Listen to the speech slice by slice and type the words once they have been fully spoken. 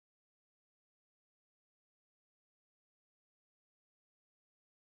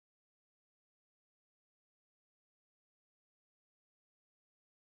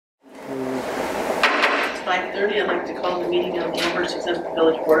5:30, I'd like to call the meeting of the Amherst Exempt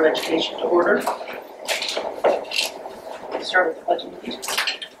Village Board of Education to order. Start with the pledge of allegiance.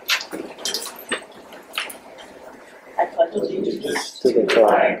 I pledge allegiance to the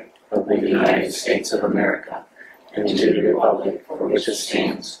flag of the United States of America and to the republic for which it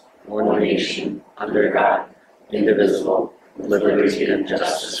stands, one nation, under God, indivisible, with liberty and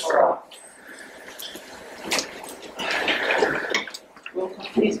justice for all. Roll call,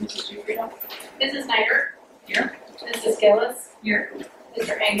 please, Mrs. Giuffredo. Mrs. Snyder. Here. Mrs. Gillis. Here.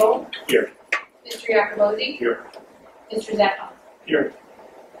 Mr. Engel. Here. Mr. Yacobozi. Here. Mr. Zappa. Here.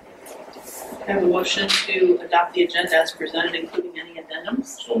 I have a motion to adopt the agenda as presented, including any addendums.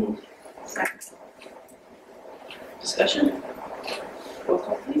 So moved. Second. Discussion? Roll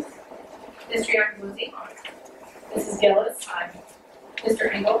call, please. Mr. Yacobozi. Mrs. Gillis.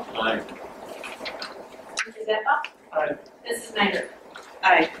 Mr. Engel. Aye. Mr. Zappa. Aye. Mrs. Snyder.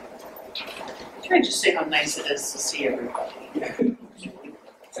 Aye. Can I just say how nice it is to see everybody?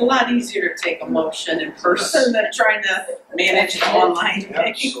 It's a lot easier to take a motion in person than trying to manage an online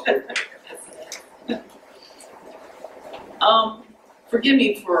thing. Forgive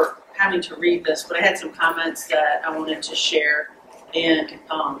me for having to read this, but I had some comments that I wanted to share, and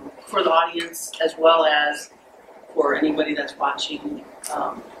for the audience as well as for anybody that's watching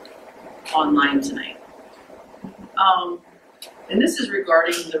online tonight. And this is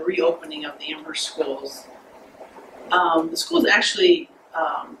regarding the reopening of the Amherst schools. The schools actually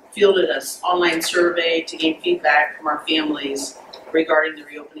fielded an online survey to gain feedback from our families regarding the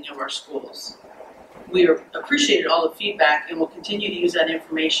reopening of our schools. We appreciated all the feedback and will continue to use that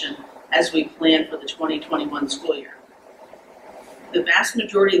information as we plan for the 2021 school year. The vast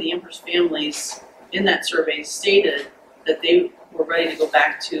majority of the Amherst families in that survey stated that they were ready to go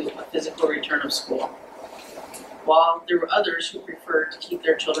back to a physical return of school, while there were others who preferred to keep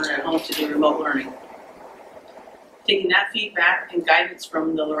their children at home to do remote learning. Taking that feedback and guidance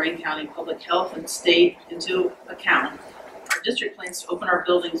from the Lorain County Public Health and State into account, our district plans to open our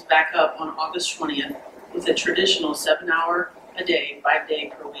buildings back up on August 20th with a traditional 7-hour-a-day,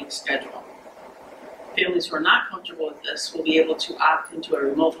 5-day-per-week schedule. Families who are not comfortable with this will be able to opt into a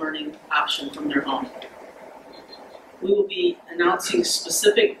remote learning option from their home. We will be announcing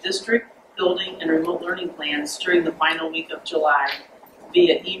specific district, building, and remote learning plans during the final week of July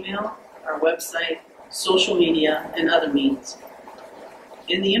via email, our website, social media, and other means.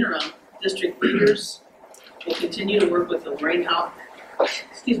 In the interim, district leaders will continue to work with the Lorain County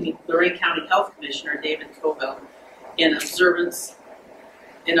Health Commissioner, David Covell, and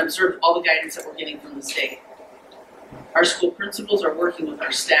observe all the guidance that we're getting from the state. Our school principals are working with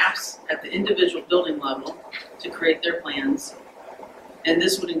our staffs at the individual building level to create their plans, and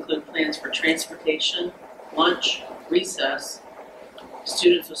this would include plans for transportation, lunch, recess,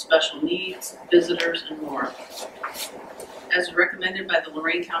 students with special needs, visitors, and more. As recommended by the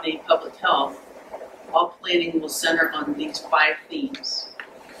Lorain County Public Health, all planning will center on these 5 themes: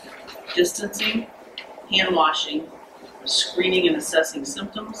 distancing, hand washing, screening and assessing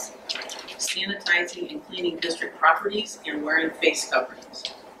symptoms, sanitizing and cleaning district properties, and wearing face coverings.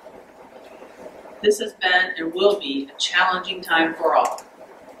 This has been and will be a challenging time for all,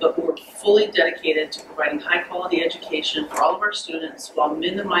 but we're fully dedicated to providing high-quality education for all of our students while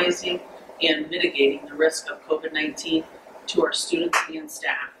minimizing and mitigating the risk of COVID-19 to our students and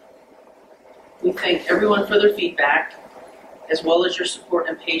staff. We thank everyone for their feedback, as well as your support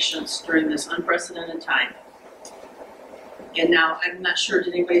and patience during this unprecedented time. And now, I'm not sure,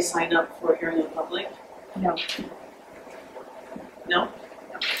 did anybody sign up for a hearing of the public? No. No?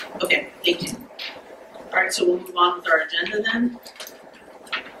 Okay, thank you. All right, so we'll move on with our agenda then.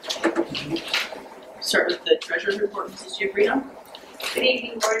 Start with the treasurer's report, Mrs. Giuffredo. Good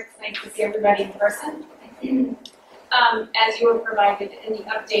evening, board. It's nice to see everybody in person. As you were provided in the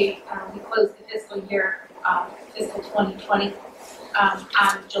update, we closed the fiscal year, fiscal 2020, on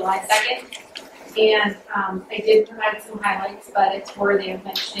July 2nd. And I did provide some highlights, but it's worthy of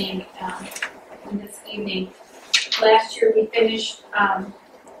mentioning this evening. Last year, we finished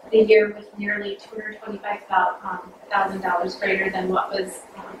the year with nearly $225,000 greater than what was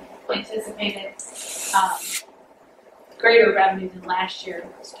anticipated, greater revenue than last year,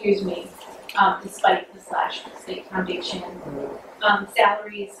 despite the state foundation.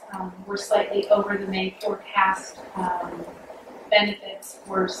 Salaries were slightly over the May forecast. Benefits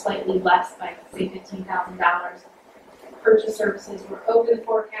were slightly less by, say, $15,000. Purchase services were over the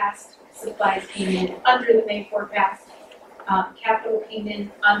forecast. Supplies came in under the May forecast. Capital came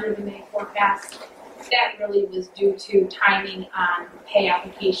in under the May forecast. That really was due to timing on pay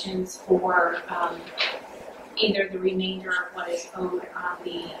applications for either the remainder of what is owed on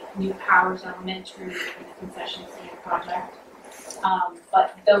the New Powers Elementary and the concession stand project.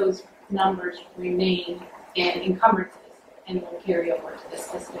 But those numbers remain in encumbrances and will carry over to this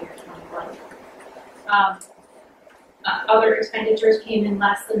fiscal year 21. Other expenditures came in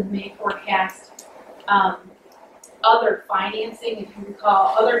less than the May forecast. Other financing, if you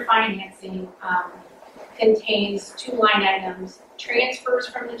recall, other financing contains two line items: transfers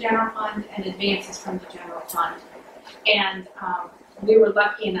from the general fund and advances from the general fund. And we were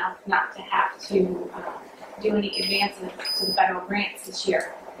lucky enough not to have to do any advances to the federal grants this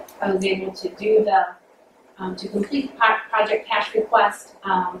year. I was able to do to complete the project cash request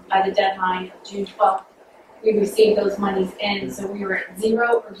by the deadline of June 12th. We received those monies in, so we were at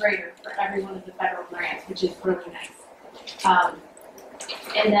 0 or greater for every one of the federal grants, which is really nice.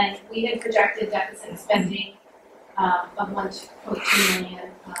 And then we had projected deficit spending of $1.2 million,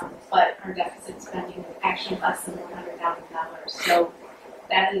 but our deficit spending was actually less than $100,000. So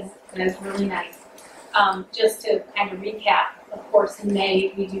that is really nice. Just to kind of recap, of course, in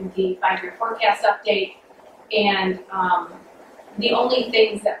May we do the 5-year forecast update, and the only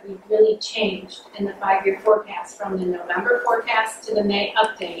things that we really changed in the 5-year forecast from the November forecast to the May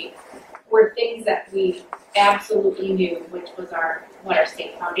update were things that we absolutely knew, which was what our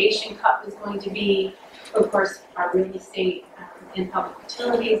state foundation cut was going to be. Of course, our real estate and public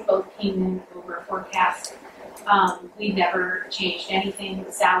utilities both came in over forecast. We never changed anything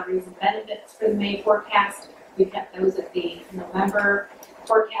with salaries and benefits for the May forecast. We kept those at the November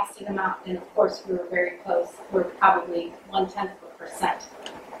forecasted amount, and of course we were very close. We're probably 0.1%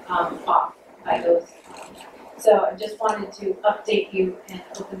 off by those. So I just wanted to update you in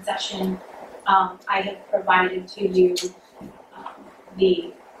open session. I have provided to you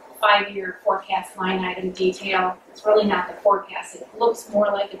the 5-year forecast line item detail. It's really not the forecast. It looks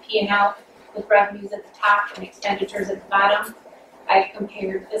more like a P&L with revenues at the top and expenditures at the bottom. I've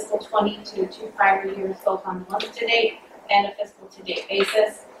compared fiscal 20 to the 2 prior years, both on the month to date and a fiscal to date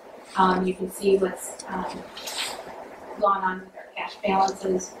basis. You can see what's gone on with our cash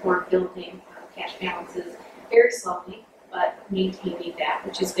balances. We're building cash balances very slowly, but maintaining that,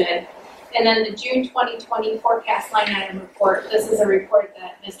 which is good. And then the June 2020 forecast line item report. This is a report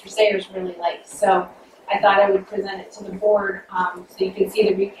that Mr. Sayers really likes, so I thought I would present it to the board so you can see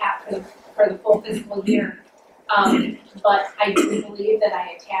the recap for the full fiscal year. But I do believe that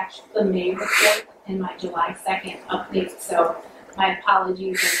I attached the May report in my July 2nd update, so my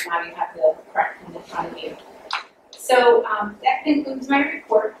apologies if now you have the correct one in front of you. So that concludes my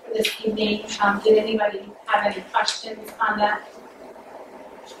report for this evening. Did anybody have any questions on that?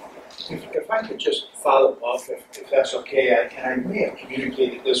 If I could just follow up, if that's okay, and I may have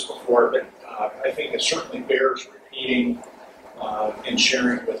communicated this before, but I think it certainly bears repeating and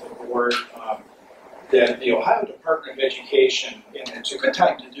sharing with the board that the Ohio Department of Education, and it's a good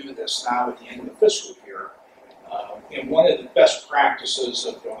time to do this now at the end of the fiscal year, and one of the best practices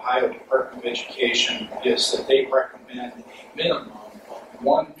of the Ohio Department of Education is that they recommend a minimum of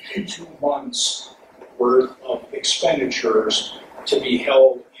 1 to 2 months worth of expenditures to be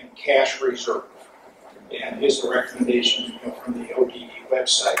held in cash reserve. And is the recommendation from the ODE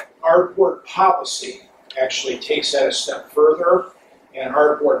website. Our board policy actually takes that a step further, and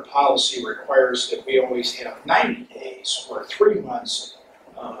our board policy requires that we always have 90 days or 3 months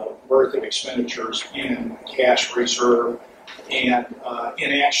worth of expenditures in cash reserve. And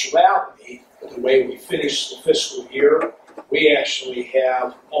in actuality, the way we finish the fiscal year, we actually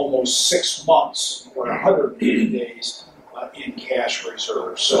have almost 6 months or 180 days in cash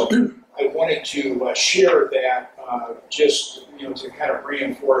reserve. So I wanted to share that just to kind of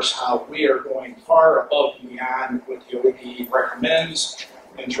reinforce how we are going far above and beyond what the ODE recommends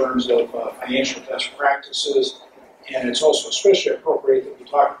in terms of financial best practices. And it's also especially appropriate that we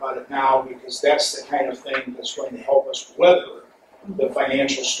talk about it now because that's the kind of thing that's going to help us weather the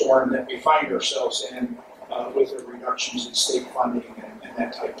financial storm that we find ourselves in with the reductions in state funding and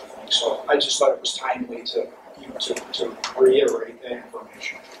that type of thing. So I just thought it was timely to reiterate that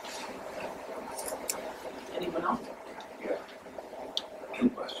information. Anyone else? Yeah. 2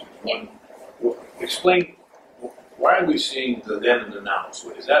 questions. Yeah. One, explain why are we seeing the then and the now?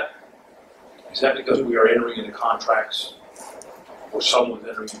 So is that because we are entering into contracts, or someone's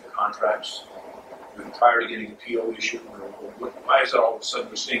entering into contracts prior to getting the PO issued? Or why is that all of a sudden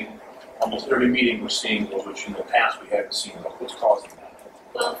we're seeing almost every meeting we're seeing those, which in the past we haven't seen those? What's causing that?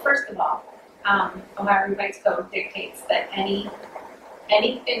 Well, first of all, Ohio Revised Code dictates that any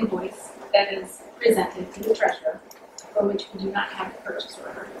invoice that is presented to the treasurer for which we do not have a purchase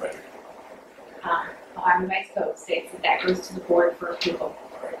order, Right. Ohio Revised Code states that goes to the board for approval,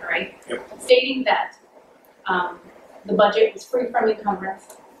 right? Yep. Stating that The budget was free from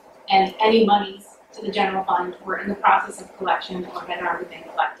encumbrance, and any monies to the general fund were in the process of collection or had already been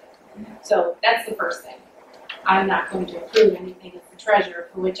collected. So that's the first thing. I'm not going to approve anything as the treasurer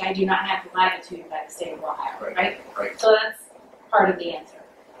for which I do not have the latitude by the state of Ohio, right? Right. So that's part of the answer.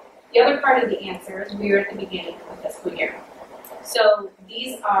 The other part of the answer is we are at the beginning of the fiscal year. So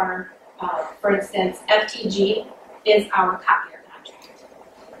these are, for instance, FTG is our copier contract.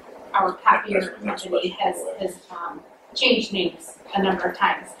 Our copier company has changed names a number of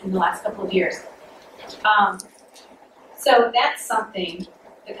times in the last couple of years. So that's something,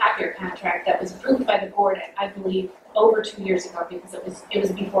 the copier contract, that was approved by the board, I believe, over 2 years ago, because it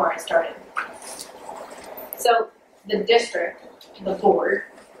was before I started. So the district, the board,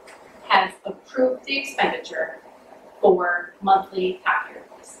 has approved the expenditure for monthly copier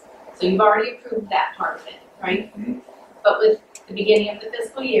fees. So you've already approved that part of it, right? Mm-hmm. But with the beginning of the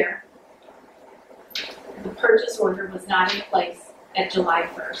fiscal year, the purchase order was not in place at July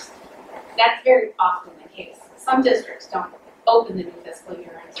 1st. That's very often the case. Some districts don't open the new fiscal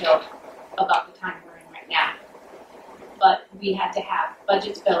year until about the time we're in right now. But we had to have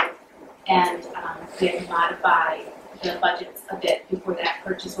budgets built, and we had to modify the budgets a bit before that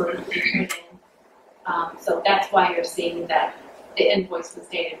purchase order was put in. So that's why you're seeing that the invoice was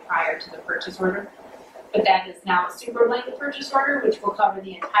dated prior to the purchase order. But that is now a super blanket purchase order, which will cover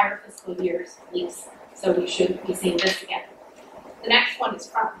the entire fiscal year's lease. So you shouldn't be seeing this again. The next one is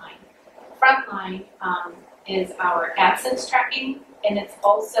Frontline. Frontline is our absence tracking, and it's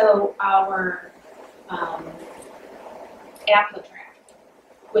also our AppleTrack,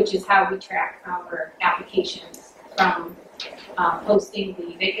 which is how we track our applications from posting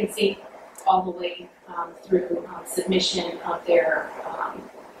the vacancy all the way through submission of their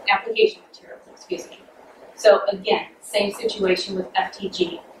application materials, excuse me. So again, same situation with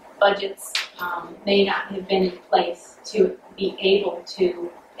FTG. Budgets may not have been in place to be able to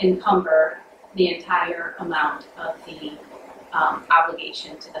encumber the entire amount of the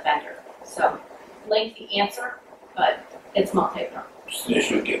obligation to the vendor. So lengthy answer, but it's multi-pronged. Just the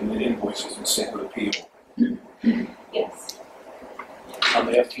issue of getting the invoices in sync with the PO. Yes. On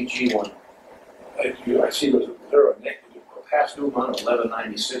the FTG one, I see there a past due amount of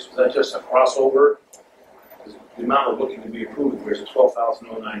 $11.96. Was that just a crossover? The amount we're looking to be approved, there's a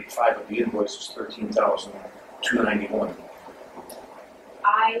 $12,095, but the invoice is $13,291.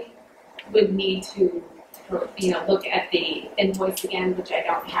 I would need to, look at the invoice again, which I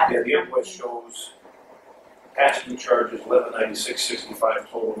don't have. Yeah, the invoice shows past due charges $1196.65,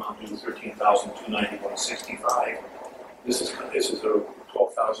 total amount due $13,291.65. This is a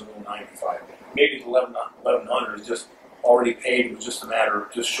 $12,095. Maybe the $1,100 is just already paid. It was just a matter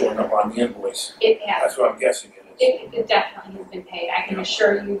of just showing up on the invoice. It has. That's what I'm guessing it is. It definitely has been paid. I can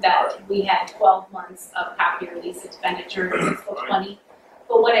assure you that we had 12 months of copier lease expenditure in fiscal 20.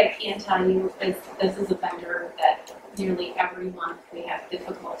 But what I can tell you is this is a vendor that nearly every month we have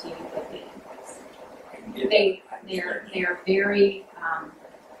difficulty with the invoice. They're very,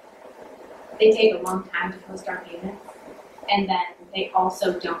 they take a long time to post our payments, and then they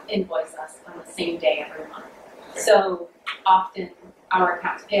also don't invoice us on the same day every month. So often our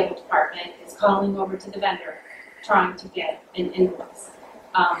accounts payable department is calling over to the vendor trying to get an invoice.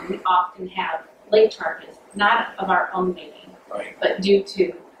 We often have late charges, not of our own making, Right. but due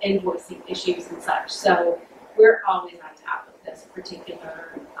to invoicing issues and such. So we're always on top of this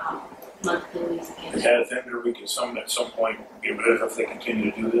particular monthly lease payment. Is that a vendor we can at some point get rid of if they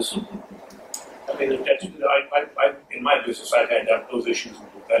continue to do this? I mean, that's, in my business, I've had those issues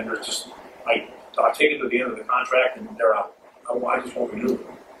with vendors. Just I take it to the end of the contract and they're out. I just won't renew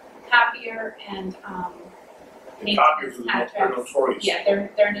them. Copier and Copiers are notorious. Yeah,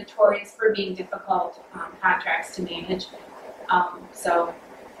 they're notorious for being difficult contracts to manage. So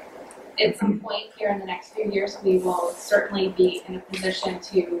at some point here in the next few years, we will certainly be in a position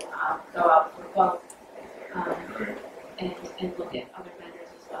to go out for quote and look at other vendors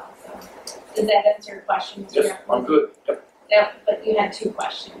as well. So does that answer your question? Mr. Yes, I'm good. Yep. Yeah, but you had two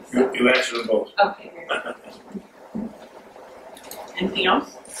questions. So. You answered them both. Okay, very good. Anything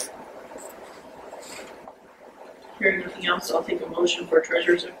else? Hearing nothing else, I'll take a motion for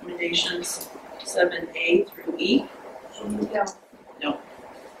treasurer's recommendations 7A through E. So moved. No.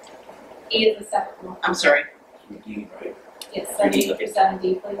 E is the separate one. I'm sorry. D, right? Yes, 7A through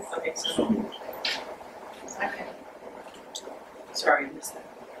 7D, please. Okay, So so, moved. Okay. sorry, I missed that.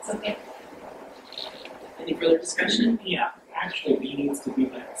 It's okay. Any further discussion? Yeah, actually, B needs to be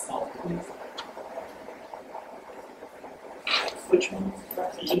by itself, please. Which one?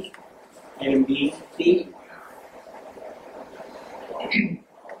 E? Item B, B? I'll amend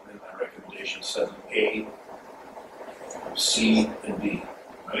my recommendation 7A C, and D,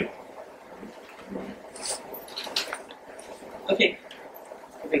 right? Okay.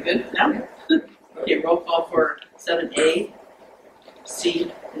 Are we good now? Okay, roll call for 7A,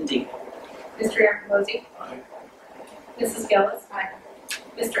 C, and D. Mr. Iacobozzi? Aye. Mrs. Gillis? Aye.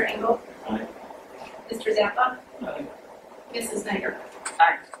 Mr. Engel? Aye. Mr. Zappa? Aye. Mrs. Snyder?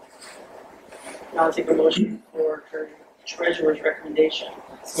 Aye. Now I'll take a motion for treasurer's recommendation,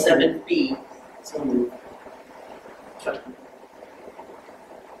 7B. So moved.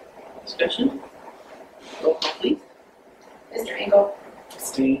 Discussion? Roll call, please. Mr. Engel?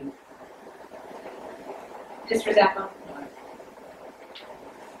 Abstain. Mr. Zappa? Aye.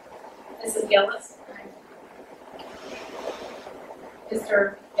 Mrs. Gillis? Aye.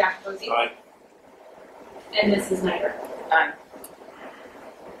 Mr. Iacobozzi? Aye. And Mrs. Snyder? Aye.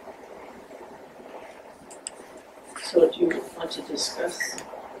 So do you want to discuss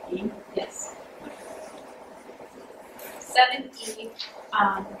E? Yes. 7E,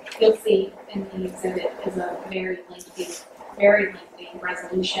 you'll see in the exhibit is a very lengthy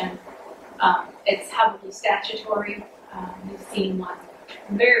resolution. It's heavily statutory. We've seen one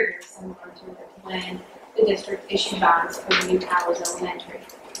very, very similar to it when the district issued bonds for the new Towers Elementary.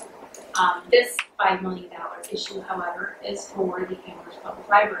 This $5 million issue, however, is for the Amherst Public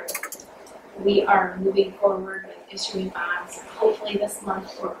Library. We are moving forward with issuing bonds, hopefully this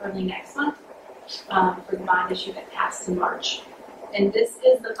month or early next month, for the bond issue that passed in March. And this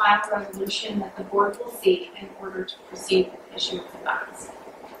is the final resolution that the board will see in order to proceed with issuing the bonds.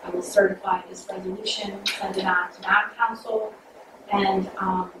 I will certify this resolution, send it on to non-council, and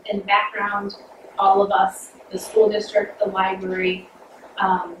in the background, all of us, the school district, the library,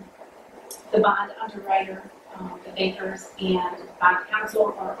 the bond underwriter, the bankers, and bond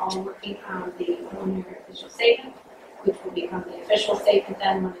counsel are all working on the preliminary official statement, which will become the official statement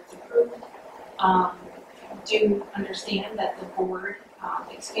then when it's approved. Do understand that the board, that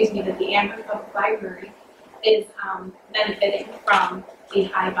the Amherst Public Library is benefiting from the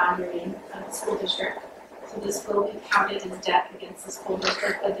high bond rating of the school district. So this will be counted as debt against the school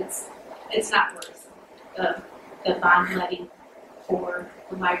district, but it's not worrisome. The bond levy for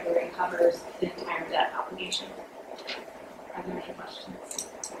the library covers the entire debt obligation. Are there any questions?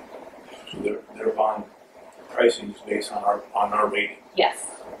 So their bond pricing is based on our rating.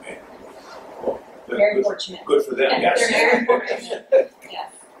 Yes. Okay. Well, Very good, fortunate. good for them, yes. They're very fortunate.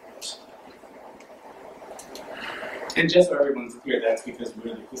 Yes. And just so everyone's clear, that's because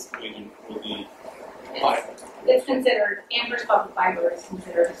we're the fiscal agent for the library. It's considered, Amherst Public Library is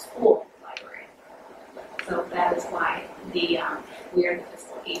considered a school library. So that is why we are the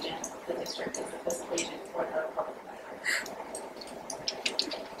fiscal agent. The district is the fiscal agent for the public library.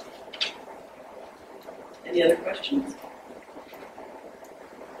 Any other questions?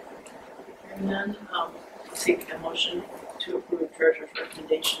 Hearing none, I'll take a motion to approve treasurer's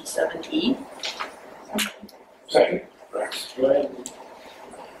recommendation 7E. Second. Rex. Go ahead.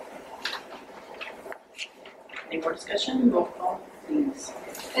 Any more discussion? Roll call, please.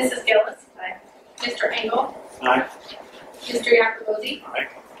 Mrs. Gillis? Aye. Mr. Engel? Aye. Mr. Iacobozzi? Aye.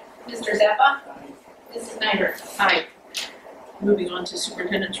 Mr. Zappa? Aye. Mrs. Snyder? Aye. Moving on to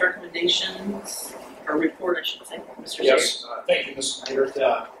superintendent's recommendations, or report, I should say. Mr. Zager. Yes, thank you, Ms. Snyder.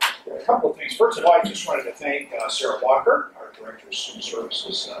 A couple of things. First of all, I just wanted to thank Sarah Walker, our Director of Student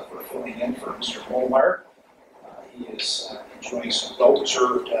Services, for filling in for Mr. Molmeyer. He is enjoying some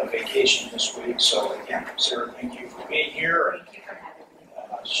well-deserved vacation this week. So again, Sarah, thank you for being here. Thank you for having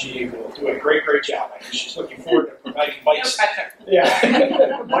me. She will do a great job. I know she's looking forward to providing Mike's, No pressure.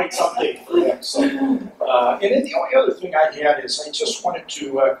 yeah, Mike's update for him. So, and then the only other thing I had is I just wanted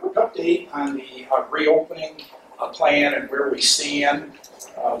to quick update on the reopening plan and where we stand.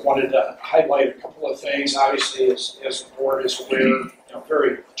 Wanted to highlight a couple of things. Obviously, as the board is aware,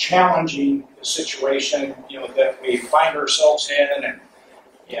 very challenging situation, that we find ourselves in, and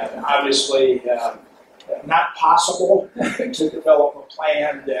obviously not possible to develop a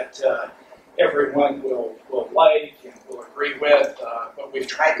plan that everyone will like and will agree with. But we've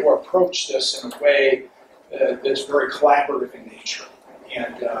tried to approach this in a way that's very collaborative in nature,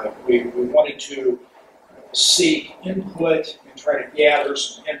 and we wanted to seek input and try to gather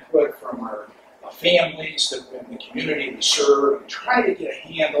some input from our families in the community we serve, and try to get a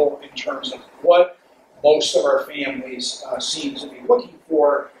handle in terms of what most of our families seem to be looking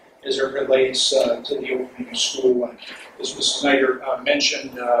for as it relates to the opening of school. And as Mrs. Snyder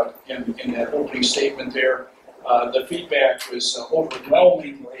mentioned in that opening statement there, the feedback was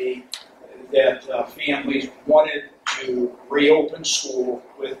overwhelmingly that families wanted to reopen school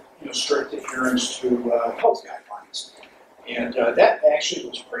with strict adherence to health guidelines. And that actually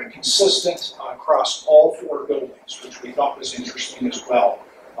was pretty consistent across all 4 buildings, which we thought was interesting as well,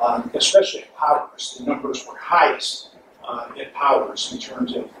 especially at Powers. The numbers were highest at Powers in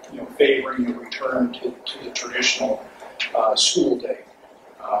terms of favoring a return to the traditional school day.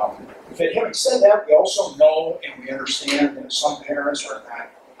 Having said that, we also know and we understand that some parents are not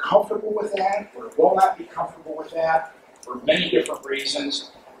comfortable with that or will not be comfortable with that for many different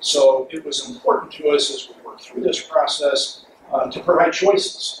reasons. So it was important to us as we worked through this process to provide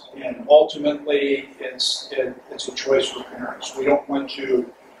choices. And ultimately, it's a choice for parents. We don't want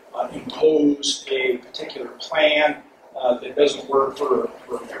to impose a particular plan that doesn't work for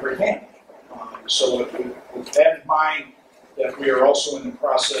every family. So with that in mind, that we are also in the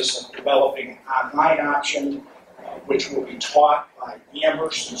process of developing an online option, which will be taught by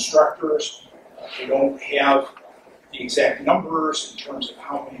Amherst instructors. We don't have the exact numbers in terms of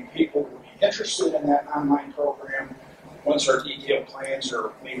how many people will be interested in that online program. Once our detailed plans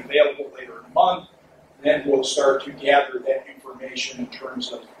are made available later in the month, then we'll start to gather that information in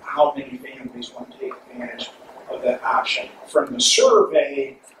terms of how many families want to take advantage of that option. From the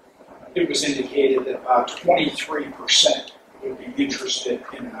survey, it was indicated that about 23% would be interested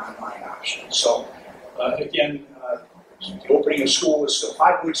in an online option. So again, the opening of school is still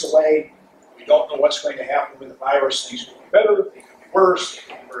 5 weeks away. We don't know what's going to happen with the virus. Things could be better, they could be worse, they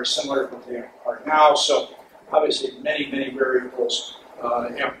could be very similar to what they are now. So obviously many variables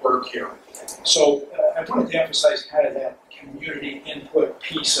at work here. So I wanted to emphasize kind of that community input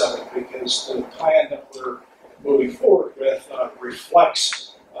piece of it, because the plan that we're moving forward with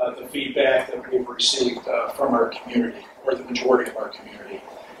reflects the feedback that we've received from our community, or the majority of our community.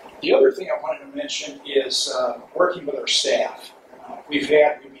 The other thing I wanted to mention is working with our staff. We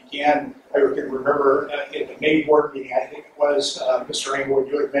began, I can remember at the May board meeting, I think it was, Mr. Englewood,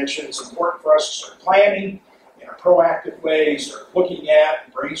 you had mentioned it's important for us to start planning in a proactive way, start looking at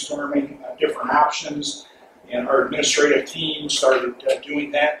and brainstorming different options. And our administrative team started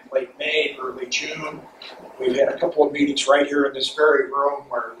doing that in late May, early June. We've had a couple of meetings right here in this very room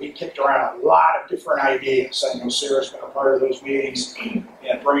where we kicked around a lot of different ideas. I know Sarah's been a part of those meetings and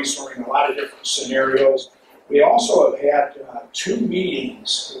brainstorming a lot of different scenarios. We also have had 2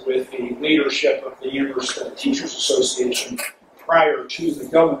 meetings with the leadership of the Amherst Teachers Association prior to the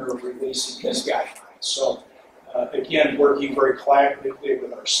governor releasing his guidelines. So again, working very collaboratively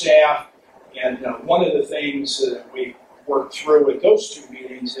with our staff. And one of the things that we worked through at those 2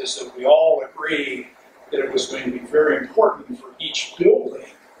 meetings is that we all agreed that it was going to be very important for each building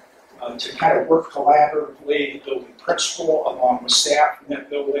to kind of work collaboratively, the building principal along with staff in that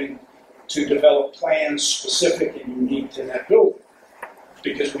building, to develop plans specific and unique to that building.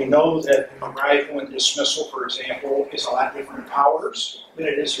 Because we know that arrival and dismissal, for example, is a lot different at Powers than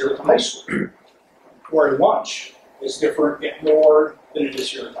it is here at the high school. Or lunch is different at Ward than it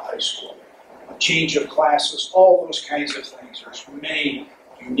is here at the high school. Change of classes, all those kinds of things. There's many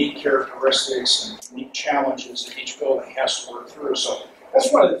unique characteristics and unique challenges that each building has to work through. So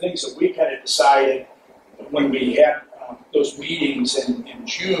that's one of the things that we kind of decided when we had those meetings in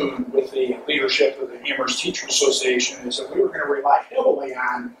June with the leadership of the Amherst Teachers Association, is that we were going to rely heavily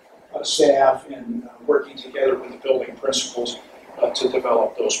on staff and working together with the building principals to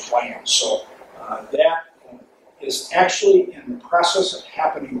develop those plans. So that is actually in the process of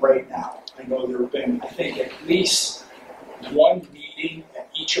happening right now. I know there have been, I think, at least 1 meeting at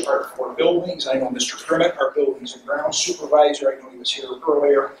each of our 4 buildings. I know Mr. Grimmett, our buildings and grounds supervisor, I know he was here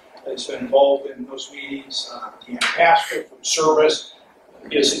earlier, has been involved in those meetings. Dan Pastor from service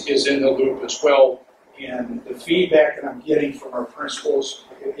is in the loop as well. And the feedback that I'm getting from our principals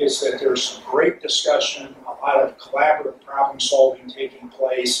is that there's some great discussion, a lot of collaborative problem solving taking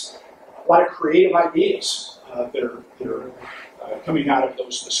place, a lot of creative ideas that are coming out of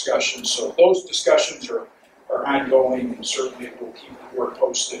those discussions. So those discussions are ongoing, and certainly we'll keep the board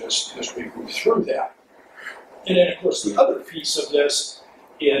posted as we move through that. And then, of course, the other piece of this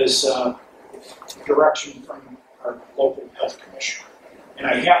is direction from our local health commissioner. And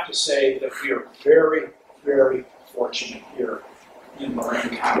I have to say that we are very fortunate here in Marin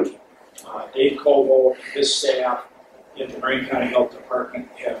County. Dave Coble, his staff in the Marin County Health Department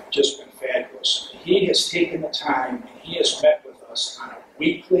have just been fabulous. He has taken the time and he has met with us on a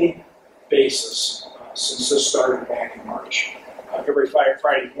weekly basis since this started back in March. Every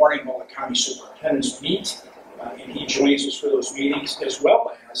Friday morning, all the county superintendents meet, and he joins us for those meetings, as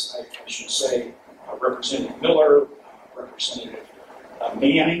well as, I should say, Representative Miller, Representative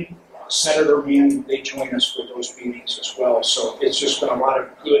Manning, Senator Manning. They join us for those meetings as well. So it's just been a lot of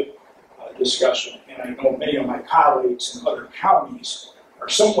good discussion. And I know many of my colleagues in other counties are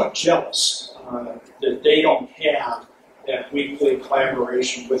somewhat jealous that they don't have that weekly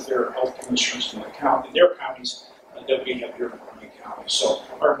collaboration with their health commissioners in their counties that we have here in Montgomery County. So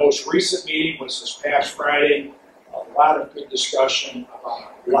our most recent meeting was this past Friday. A lot of good discussion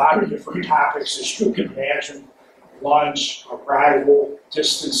about a lot of different topics, as you can imagine: lunch, arrival,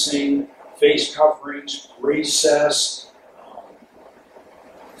 distancing, face coverings, recess,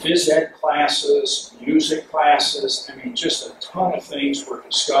 phys ed classes, music classes. I mean, just a ton of things were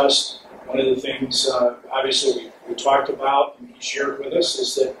discussed. One of the things, obviously, we talked about and he shared with us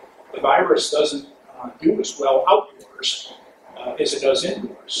is that the virus doesn't do as well outdoors as it does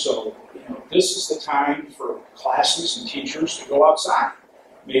indoors. So, this is the time for classes and teachers to go outside,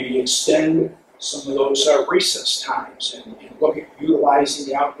 maybe extend some of those recess times and look at utilizing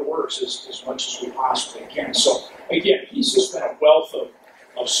the outdoors as much as we possibly can. So, again, he's just been a wealth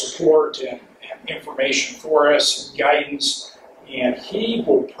of support and information for us and guidance. And he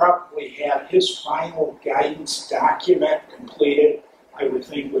will probably have his final guidance document completed, I would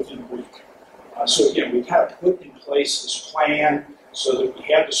think, within a week. So again, we kind of put in place this plan so that we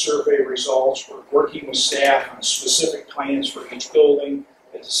have the survey results. We're working with staff on specific plans for each building.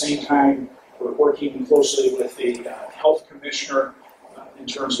 At the same time, we're working closely with the health commissioner in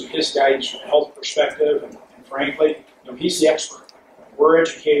terms of his guidance from a health perspective. And frankly, he's the expert. We're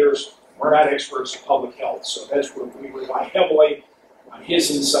educators. We're not experts in public health. So that's where we rely heavily on his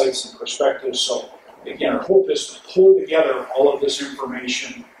insights and perspectives. So again, our hope is to pull together all of this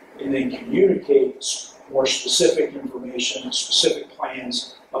information and then communicate more specific information, specific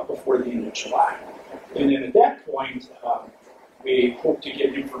plans up before the end of July. And then at that point, we hope to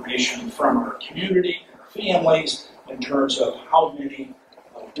get information from our community and our families in terms of how many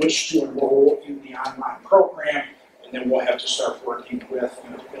wish to enroll in the online program. And then we'll have to start working with,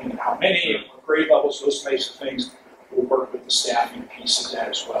 depending on how many, grade levels, those types of things, we'll work with the staffing piece of that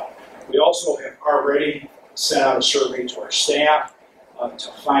as well. We also have already sent out a survey to our staff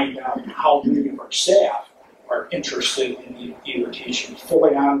to find out how many of our staff are interested in either teaching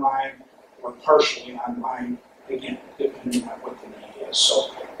fully online or partially online, again, depending on what the need is.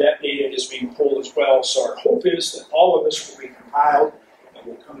 So that data is being pulled as well. So our hope is that all of this will be compiled and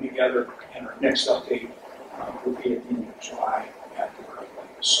will come together, and our next update will be at the end of July at the very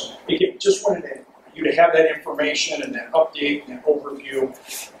latest. So again, just wanted you to have that information and that update and that overview.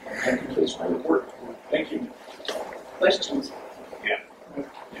 That concludes my report. Thank you. Questions?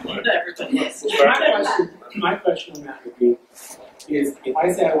 Everybody else. My question on that would be, is if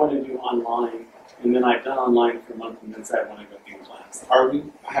I say I want to do online, and then I've done online for a month, and then say I want to go do class,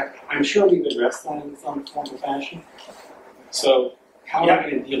 I'm sure we've addressed that in some form or fashion. So how are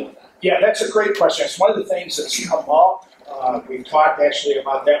we going to deal with that? Yeah, that's a great question. It's one of the things that's come up. We've talked actually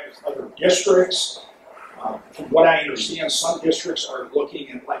about that with other districts. From what I understand, some districts are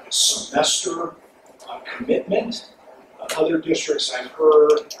looking at like a semester commitment. Other districts I've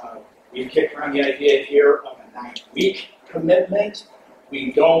heard, we've kicked around the idea here of a 9-week commitment.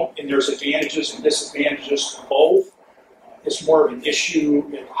 We don't, and there's advantages and disadvantages to both. It's more of an issue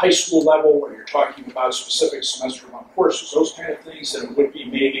at the high school level where you're talking about specific semester-long courses, those kind of things, than it would be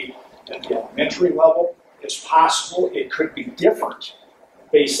maybe at the elementary level. It's possible it could be different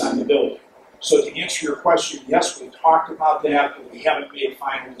based on the building. So to answer your question, yes, we've talked about that, but we haven't made a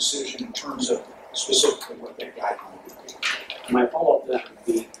final decision in terms of specifically what that guideline would be. My follow-up to that would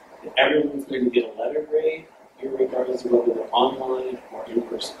be that everyone's going to get a letter grade, regardless of whether they're online or in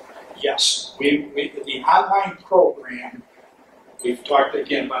person. Yes, the online program, we've talked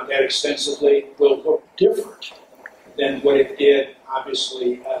again about that extensively, will look different than what it did,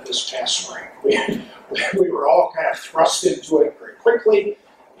 obviously, this past spring. We were all kind of thrust into it very quickly,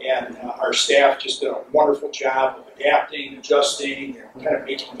 and our staff just did a wonderful job of adapting, adjusting, and kind of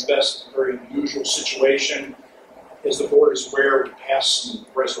making the best of a very unusual situation. As the board is aware, we passed some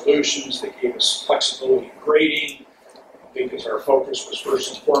resolutions that gave us flexibility in grading, because our focus was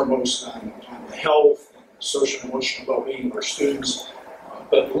first and foremost on the health and social and emotional well-being of our students.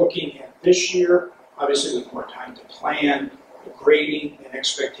 But looking at this year, obviously with more time to plan, the grading and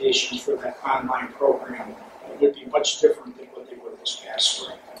expectations for that online program would be much different than what they were this past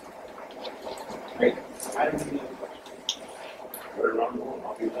spring. Great. I don't have any other questions. Very wrong,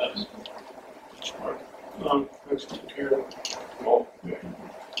 I'll be that. Well,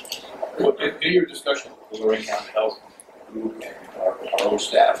 in your discussion with the Lorraine County Health Group and our own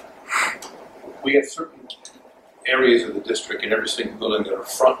staff, we have certain areas of the district in every single building that are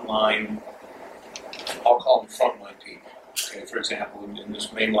frontline, I'll call them frontline people. Okay, for example, in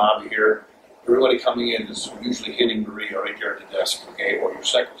this main lobby here, everybody coming in is usually hitting Maria right there at the desk, okay, or your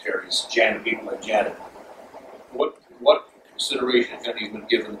secretaries, Janet, people like Janet. What consideration, if any, has been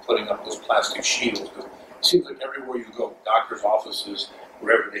given to putting up those plastic shields? Because it seems like everywhere you go, doctor's offices,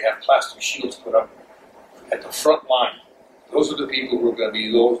 wherever they have plastic shields put up at the front line. Those are the people who are going to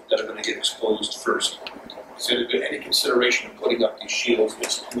be those that are going to get exposed first. Is there any consideration of putting up these shields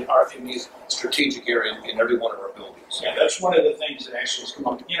in these strategic areas in every one of our buildings? Yeah, that's one of the things that actually has come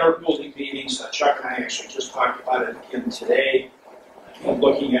up in our building meetings. Chuck and I actually just talked about it again today. And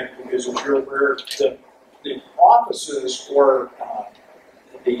looking at, because if you're aware, the offices or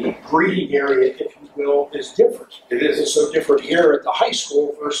the greeting area, if you will, is different. It is. It's so different here at the high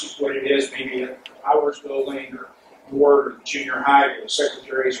school versus what it is maybe at Ours building or Ward or junior high, where the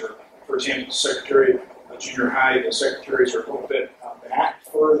secretaries are, for example, the secretary of junior high, the secretaries are a little bit back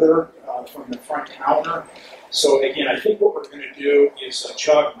further from the front counter. So again, I think what we're going to do is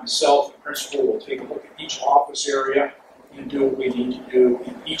Chuck, myself, the principal will take a look at each office area and do what we need to do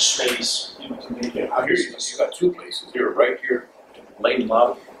in each space, to make it Out here, you've got two places here, right here, in the main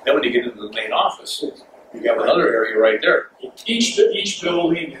lobby. Then when you get into the main office, you have another area right there. Each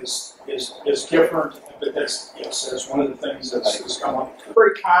building is different, but that's one of the things that's come up.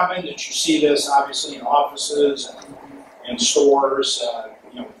 Very common that you see this, obviously, in offices and stores.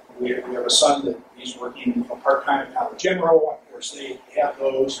 We have a son that he's working part-time at Dollar General. Of course, they have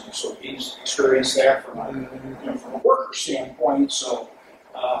those, and so he's experienced that from a worker standpoint. So,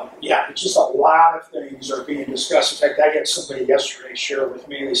 it's just a lot of things are being discussed. In fact, I had somebody yesterday share with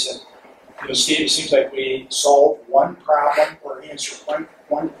me. They said, Steve, it seems like we solved one problem or answered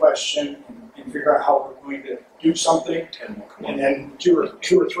one question and figure out how we're going to do something, and then two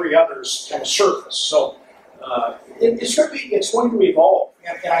or three others kind of surface. So it's going to evolve.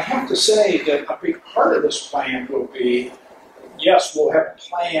 And I have to say that a big part of this plan will be, yes, we'll have a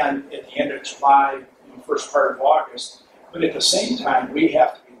plan at the end of July, first part of August, but at the same time, we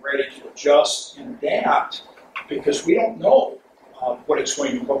have to be ready to adjust and adapt because we don't know what it's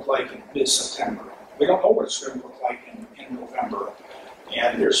going to look like in mid-September. We don't know what it's going to look like in November.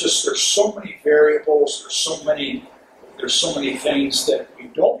 And there's so many variables, there's so many things that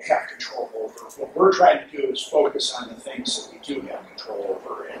we don't have control over. What we're trying to do is focus on the things that we do have control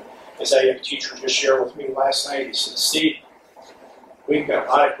over. And as I had a teacher just share with me last night, he said, Steve, we've got a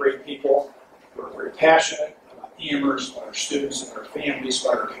lot of great people who are very passionate about Amherst, about our students and our families,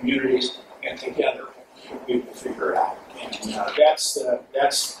 about our communities, and together we will figure it out. And that's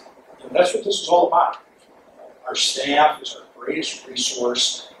what this is all about. Our staff is our greatest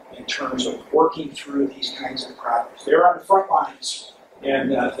resource in terms of working through these kinds of problems. They're on the front lines,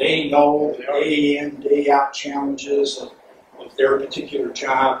 and they know the day in, day out challenges of their particular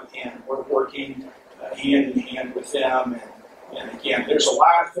job, and we're working hand in hand with them. And again, there's a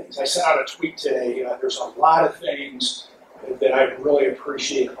lot of things. I sent out a tweet today. There's a lot of things that I really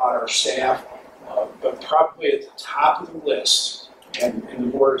appreciate about our staff, but probably at the top of the list, and the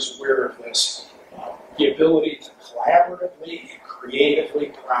board is aware of this, the ability to collaboratively and creatively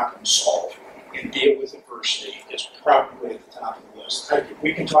problem solve and deal with adversity is probably at the top of the list.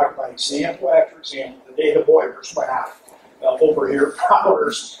 We can talk about example after example. The day the boilers went out over here at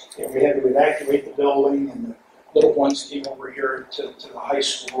Powers, and we had to evacuate the building, and the little ones came over here to the high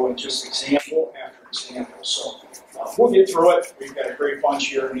school, and just example after example. So we'll get through it. We've got a great bunch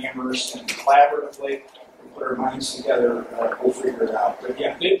here in Amherst, and collaboratively, put our minds together, we'll figure it out. But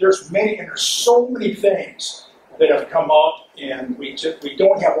yeah, there's so many things that have come up, and we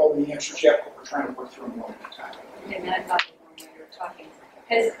don't have all the answers yet, but we're trying to work through them one at a time. And I thought when you were talking,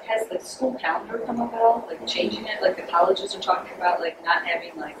 has the school calendar come up at all? Like changing it? Like the colleges are talking about, like not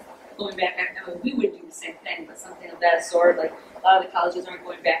having like going back. I mean, we would do the same thing, but something of that sort. Like a lot of the colleges aren't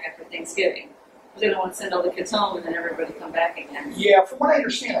going back after Thanksgiving. They don't want to send all the kids home and then everybody come back again. Yeah, from what I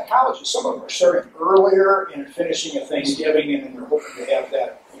understand, the colleges, some of them are starting earlier and finishing at Thanksgiving, and then they're hoping to have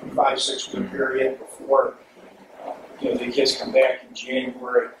that 5-6 week period before the kids come back in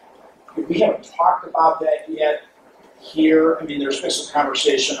January. We haven't talked about that yet here. I mean, there's been some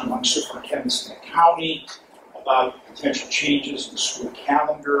conversation among superintendents in the county about potential changes in school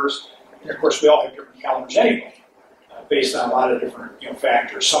calendars. And of course, we all have different calendars anyway, based on a lot of different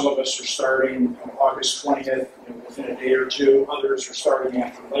factors. Some of us are starting August 20th within a day or two. Others are starting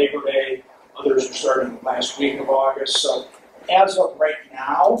after Labor Day. Others are starting the last week of August. So as of right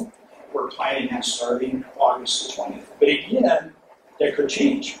now, we're planning on starting August the 20th. But again, that could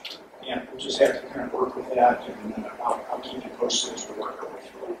change. And we'll just have to kind of work with that, and I'll keep you posted as we work our way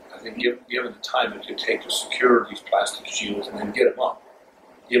through it. I think given the time it could take to secure these plastic shields and then get them up,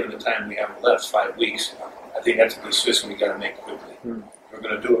 given the time we have left, 5 weeks, I think that's a decision we got to make quickly. If we're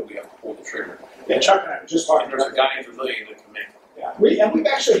going to do it, we have to pull the trigger. Yeah, Chuck and I were just talking There's about a guy in Vermillion that can make it. Yeah, we've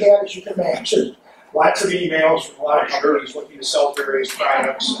actually had, as you can imagine, lots of emails from a lot of companies looking to sell various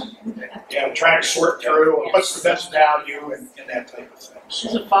products and trying to sort through what's the best value and that type of thing. As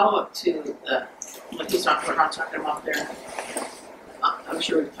So, a follow-up to the, what he's talking about there, I'm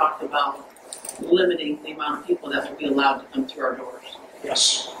sure we've talked about limiting the amount of people that will be allowed to come through our doors.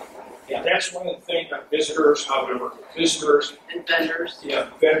 yes. Yeah, that's one of the things about visitors, how we work with visitors. And vendors. Yeah,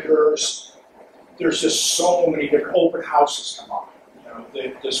 vendors. There's just so many different open houses come up.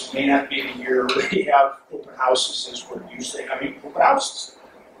 This may not be the year we have open houses as we're used to having open houses.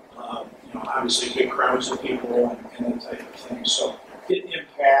 Obviously big crowds of people and that type of thing. So it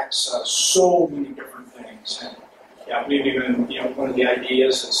impacts so many different things. And yeah, we've even, one of the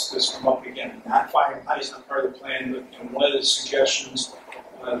ideas that's come up again, not finalized, not part of the plan, but one of the suggestions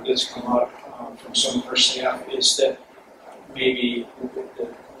that's come up from some of our staff is that maybe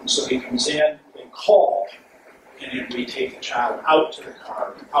when somebody comes in, they call, and then we take the child out to the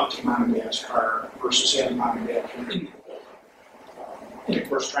car, out to mom and dad's car, versus having mom and dad come in the building. And of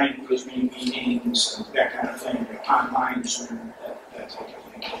course, trying to do as many meetings and that kind of thing, online, Zoom, that type of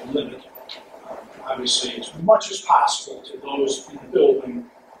thing, to limit, obviously, as much as possible to those in the building,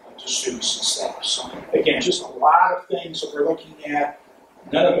 to students and staff. So again, just a lot of things that we're looking at.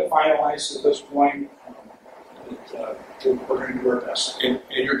 None of it finalized at this point. But we're going to do our best. In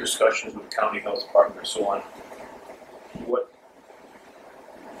your discussions with the county health department and so on, what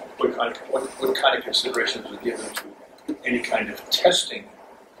kind of considerations are given to any kind of testing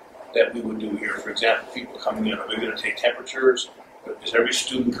that we would do here? For example, people coming in, are we going to take temperatures? Is every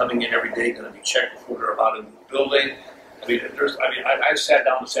student coming in every day going to be checked before they're allowed in the building? I sat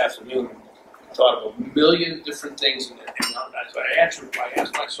down this afternoon and thought of a million different things, and I asked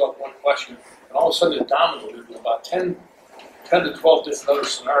myself one question, and all of a sudden it dominoed into about 10 to 12 different other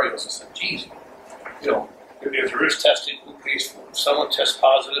scenarios. I said, geez, if there is testing, who pays for it? If someone tests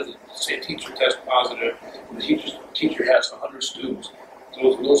positive, say a teacher tests positive, and the teacher has 100 students,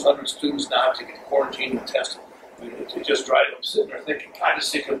 those 100 students now have to get quarantined and tested. It just drives them sitting there thinking, God,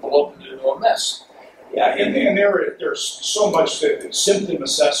 this thing could blow up into a mess. Yeah, and there's so much that symptom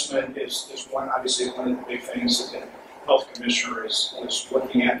assessment is obviously one of the big things that the health commissioner is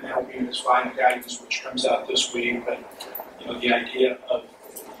looking at now, being his final guidance, which comes out this week. But the idea of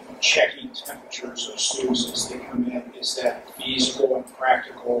checking temperatures of students as they come in, is that feasible and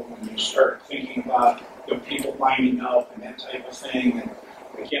practical when you start thinking about people lining up and that type of thing. And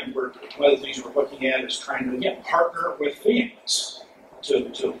again, one of the things we're looking at is trying to again partner with families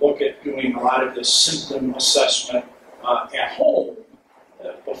to look at doing a lot of this symptom assessment at home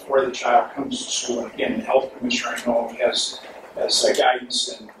before the child comes to school. And again, the health commissioner I know has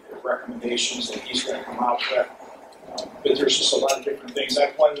guidance and recommendations that he's going to come out with. But there's just a lot of different things.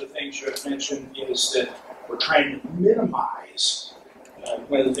 One of the things you have mentioned is that we're trying to minimize.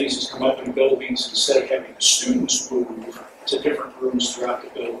 One of the things that's come up in buildings, instead of having the students move to different rooms throughout the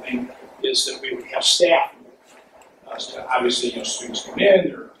building, is that we would have staff move. So obviously, students come in,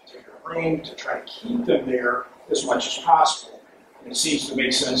 they're in a particular room, to try to keep them there as much as possible. And it seems to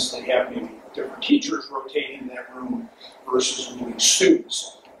make sense to have maybe different teachers rotating in that room versus moving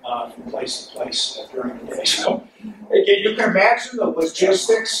students from place to place during the day. So, again, you can imagine the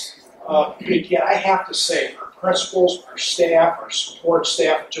logistics. Again, I have to say, our principals, our staff, our support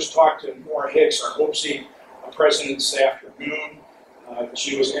staff, I just talked to Maura Hicks, our WOPSI president this afternoon.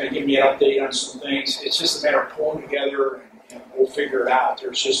 She was going to give me an update on some things. It's just a matter of pulling together and we'll figure it out.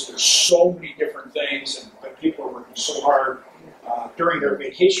 There's so many different things, but people are working so hard during their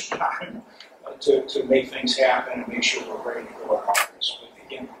vacation time to make things happen and make sure we're ready to go at August. But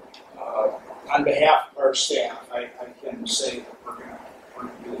again, on behalf of our staff, I can say that we're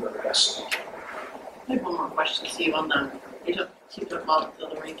going to do our best. I have one more question, Steve, on you talked about the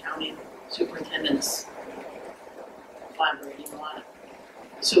Lorain County Superintendent's collaborating a lot.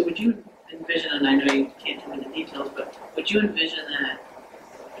 So would you envision, and I know you can't go into details, but would you envision that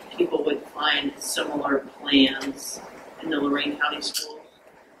people would find similar plans in the Lorain County schools?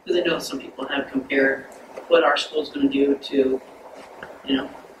 Because I know some people have compared what our school's going to do to,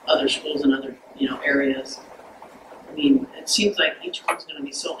 other schools in other, areas. I mean, it seems like each one's going to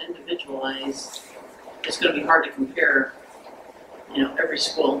be so individualized. It's going to be hard to compare, every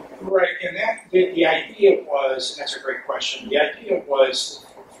school. Right, and the idea was, and that's a great question, the idea was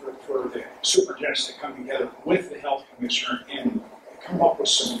for the superintendents to come together with the health commissioner and come up with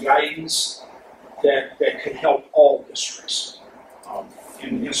some guidance that could help all districts.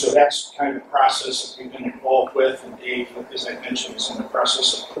 And so that's kind of the process that we've been involved with, and Dave, as I mentioned, is in the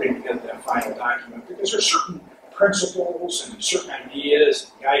process of putting together that final document, because there's certain principles and certain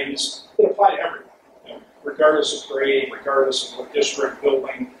ideas and guidance that apply to everyone, regardless of grade, regardless of what district,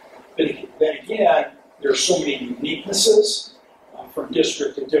 building, But then again, there are so many uniquenesses from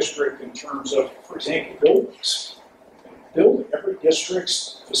district to district in terms of, for example, buildings. Every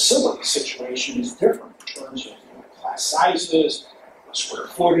district's facility situation is different in terms of class sizes, square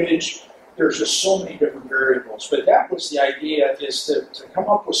footage. There's just so many different variables. But that was the idea, is to come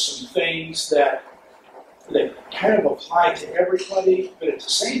up with some things that kind of apply to everybody, but at the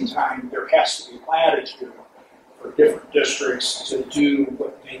same time, there has to be latitude for different districts to do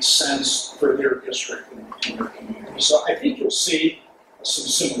what makes sense for their district and their community. So I think you'll see some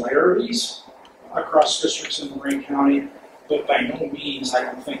similarities across districts in Lorraine County, but by no means I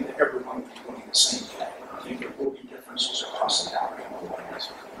don't think that everyone will be doing the same thing. I think there will be differences across the county.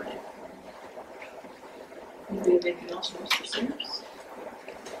 Anything else, Mr. Sanders?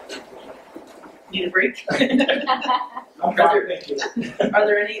 Need a break? I'm fine, thank you. Are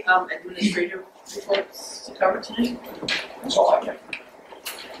there any administrative reports to cover tonight? That's all I can.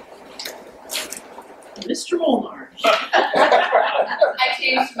 Mr. Molnar. I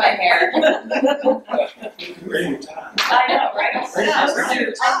changed my hair. Great time. I know, right? Yeah, I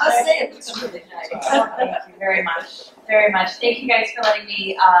must say, it looks really nice. Thank you very much, very much. Thank you guys for letting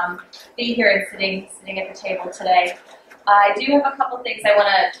me be here and sitting at the table today. I do have a couple things I want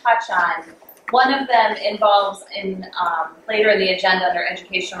to touch on. One of them involves later in the agenda under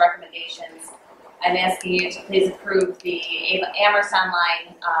educational recommendations. I'm asking you to please approve the Amherst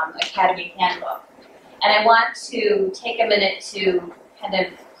Online Academy Handbook. And I want to take a minute to kind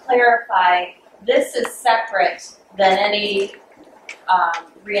of clarify, this is separate than any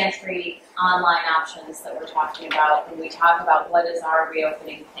reentry online options that we're talking about when we talk about what is our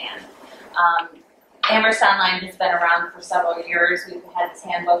reopening plan. Amherst Online has been around for several years. We've had this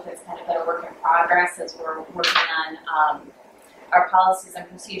handbook that's kind of been a work in progress as we're working on our policies and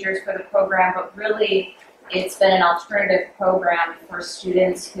procedures for the program, but really it's been an alternative program for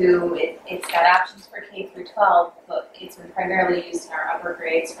students who, it's got options for K through 12, but it's been primarily used in our upper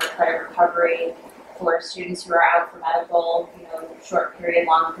grades for credit recovery, for students who are out for medical, short period,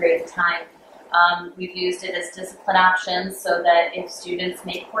 long period of time. We've used it as discipline options so that if students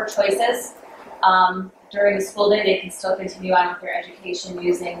make poor choices during the school day, they can still continue on with their education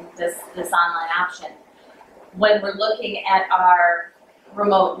using this online option. When we're looking at our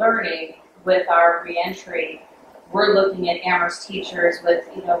remote learning with our reentry, we're looking at Amherst teachers with,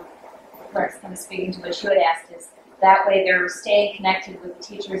 kind of speaking to what you had asked, is that way they're staying connected with the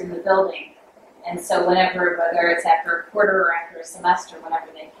teachers in the building. And so whether it's after a quarter or after a semester,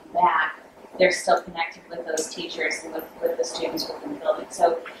 whenever they come back, they're still connected with those teachers and with the students within the building.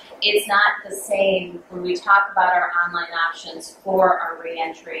 So it's not the same when we talk about our online options for our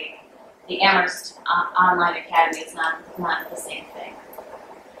reentry. The Amherst Online Academy is not the same thing.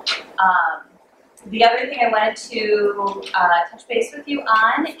 The other thing I wanted to touch base with you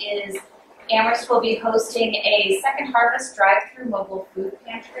on is Amherst will be hosting a Second Harvest drive-through mobile food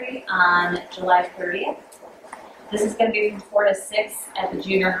pantry on July 30th. This is going to be from 4 to 6 at the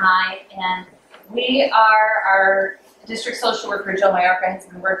junior high, and our district social worker, Joe Mallorca, has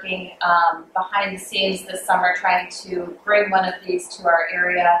been working behind the scenes this summer trying to bring one of these to our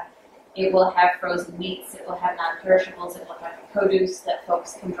area. It will have frozen meats, it will have non-perishables, it will have produce that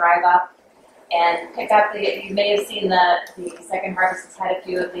folks can drive up and pick up. You may have seen the Second Harvest has had a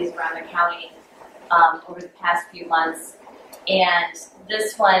few of these around the county over the past few months. And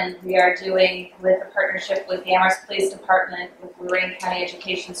this one we are doing with a partnership with the Amherst Police Department, with Lorraine County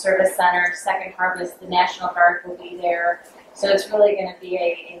Education Service Center, Second Harvest, the National Guard will be there. So it's really going to be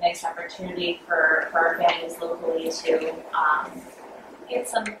a nice opportunity for our families locally to get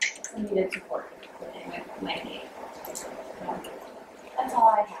some needed support that they might need. So that's all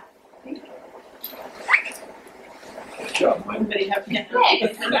I have. Thank you. Good job, Mike. Anybody have any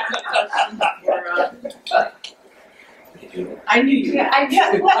Thanks. I knew you. Yeah, I knew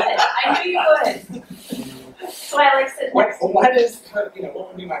you would. I knew you would. That's why I like sitting next to you. What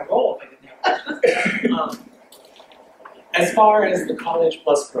would be my role if I didn't have questions? As far as the College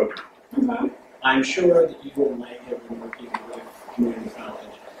Plus program, I'm sure that you and Mike have been working with community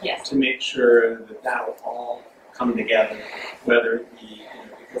college Yes. to make sure that will all come together, whether it be,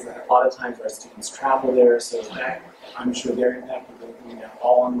 because a lot of times our students travel there, so that I'm sure they're impacted with doing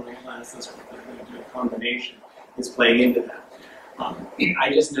all online classes, or if they're going to do a combination, is playing into that.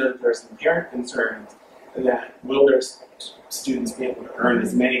 I just know that there are some parent concerns that will their students be able to earn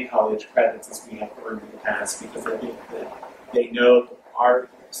as many college credits as we have earned in the past, because I think that they know that our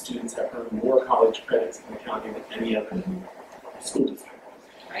students have earned more college credits in the county than any other school district.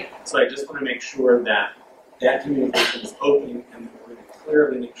 Right. So I just want to make sure that communication is open and that we're going to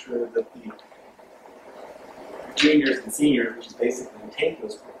clearly make sure that the juniors and seniors, which is basically take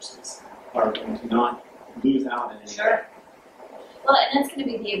those courses, are going to not lose out on anything. Sure. Well, and that's going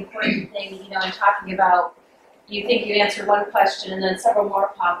to be the important thing, you know, in talking about, you think you answer one question and then several more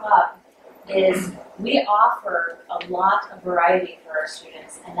pop up, is we offer a lot of variety for our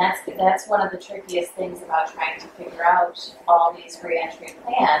students, and that's one of the trickiest things about trying to figure out all these reentry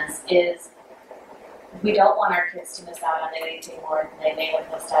plans is we don't want our kids to miss out on anything more than they may have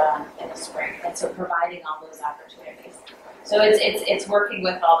missed out on in the spring, and so providing all those opportunities. So it's working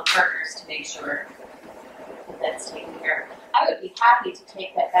with all the partners to make sure that that's taken care of. I would be happy to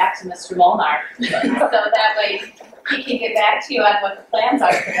take that back to Mr. Molnar, so that way he can get back to you on what the plans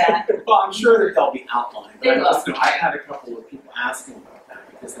are for that. Well, I'm sure that they'll be outlined. They But will. just, I had a couple of people asking about that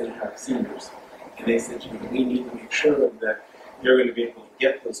because they have seniors, and they said, you know, we need to make sure that they're going to be able to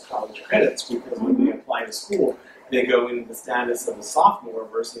get those college credits because when they apply to school, they go into the status of a sophomore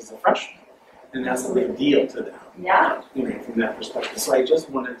versus a freshman, and that's a big deal to them. Yeah. You know, from that perspective. So I just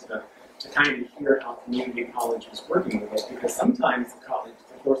wanted to kind of hear how community college was working with us, because sometimes the college,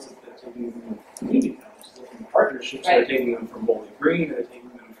 the courses that are taking them from community colleges, they're from partnerships, Right. they're taking them from Bowling Green, they're taking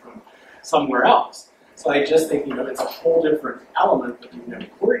them from somewhere else. So I just think, you know, it's a whole different element that we've never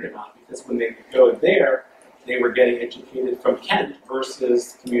worried about, because when they go there, they were getting educated from Kent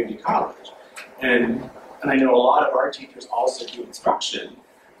versus community college. And I know a lot of our teachers also do instruction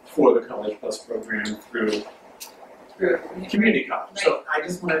for the College Plus program through community college. So I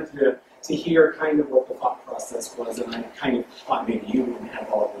just wanted to hear kind of what the thought process was, and I kind of thought maybe you wouldn't have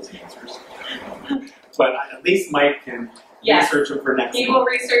all of those answers. But at least Mike can Yes. research them for next He month. will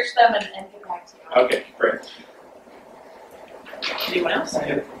research them and get back to you. Okay, great. Anyone else? I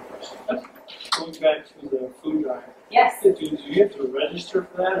have a question. Going back to the food drive, Yes. do you have to register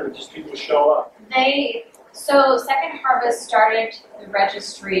for that, or just people show up? So Second Harvest started the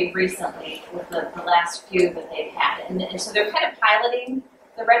registry recently with the last few that they've had. And so they're kind of piloting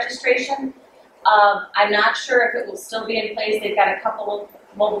the registration. I'm not sure if it will still be in place. They've got a couple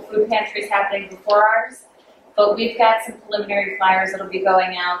mobile food pantries happening before ours. But we've got some preliminary flyers that'll be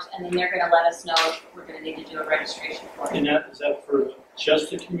going out, and then they're going to let us know if we're going to need to do a registration for it. And is that for just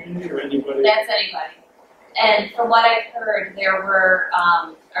the community or anybody? That's anybody. And from what I've heard, there were,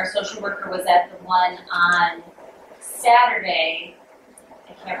 our social worker was at the one on Saturday.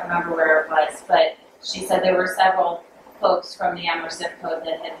 I can't remember where it was, but she said there were several folks from the Amherst zip code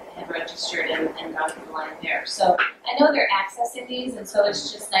that had registered and gone through the line there. So I know they're accessing these, and so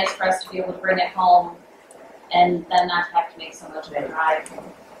it's just nice for us to be able to bring it home and then not have to make so much of a drive.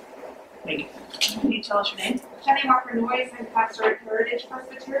 Can you tell us your name? Jenny Walker Noyes, I'm pastor at Heritage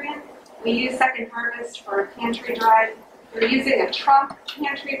Presbyterian. We use Second Harvest for a pantry drive. We're using a trunk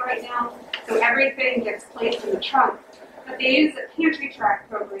pantry right now, so everything gets placed in the trunk. But they use a pantry track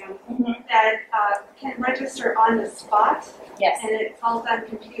program that can register on the spot, Yes. and it's all done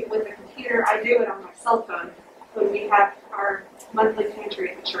with a computer. I do it on my cell phone when we have our monthly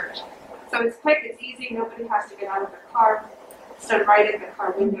pantry at the church. So it's quick, it's easy, nobody has to get out of their car. It's done right at the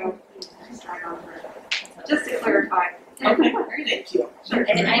car window, you just drive over it. Just to clarify. Okay, thank you.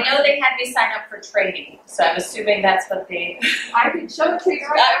 And I know they had me sign up for training, so I'm assuming that's what they. I can show it to you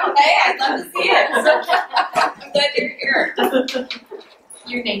right now. Okay, I'd love to see it. I'm glad you're here.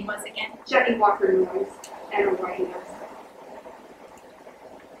 Your name was again? Jenny Walker Noyes, NOYES.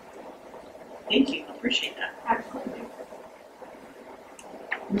 Thank you, I appreciate that. Absolutely.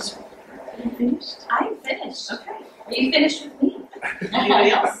 Are you finished? I'm finished. Okay. Are you finished with me?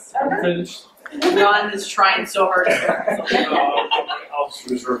 Anybody else? Finished? Ron is trying so hard. I'll just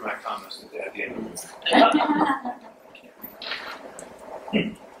reserve my comments at the end.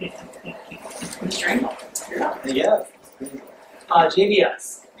 Mr. Engel, you're up. Yes.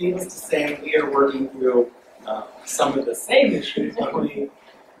 JBS, needless to say, we are working through some of the same issues, but only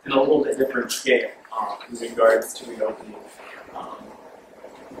in a little bit different scale in regards to reopening.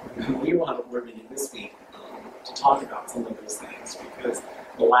 We will have a board meeting this week to talk about some of those things because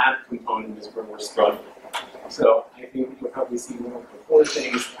the lab component is where we're struggling. So I think you'll probably see more report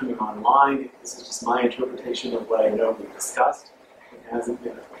things coming online. This is just my interpretation of what I know we've discussed. It hasn't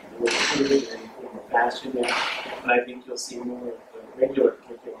been included in any form or fashion yet, but I think you'll see more of the regular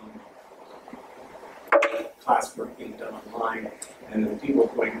curriculum classwork being done online, and then people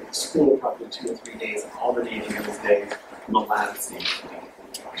going to school probably 2 or 3 days and alternating those days from a lab standpoint.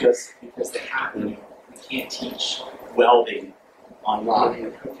 Just because they have to, we can't teach welding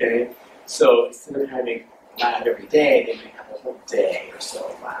online, okay? So instead of having lab every day, they may have a whole day or so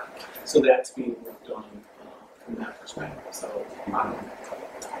of lab. So that's being worked on from that perspective. So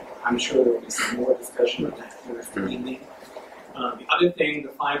I'm sure there will be some more discussion on that here this evening. The other thing, the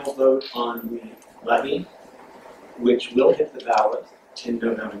final vote on the levy, which will hit the ballot in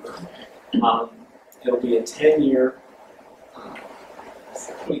November. It'll be a 10-year,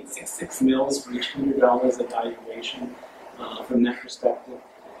 0.66 mils for each $100 evaluation from that perspective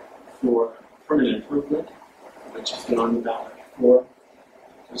for permanent improvement, which has been on the ballot before.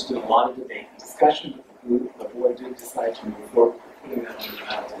 There's been a lot of debate and discussion, but the board did decide to move forward with putting that on the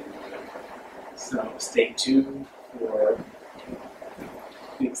ballot in November. So stay tuned for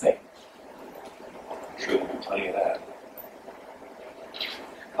the excitement. Sure, we'll tell you that.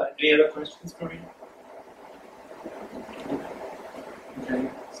 Any other questions for me? Okay,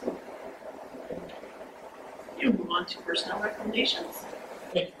 so. You move on to personnel recommendations.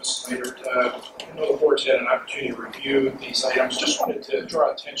 Thank you, Mrs. Maynard. I know the board's had an opportunity to review these items. Just wanted to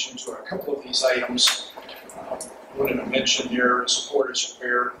draw attention to a couple of these items. Wanted to mention here, as a board is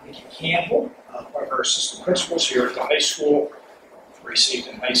aware, Nikki Campbell, one of our assistant principals here at the high school, received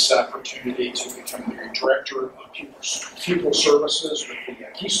a nice opportunity to become the director of pupil services with the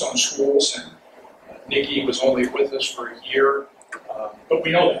Keystone Schools. And Nikki was only with us for a year, but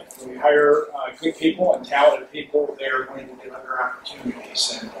we know that. We hire good people and talented people. They're going to get other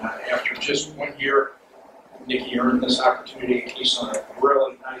opportunities. And after just 1 year, Nikki earned this opportunity at Keystone, a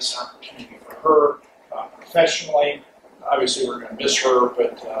really nice opportunity for her professionally. Obviously, we're going to miss her,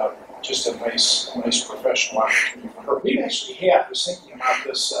 but just a nice professional opportunity for her. We've actually had, I was thinking about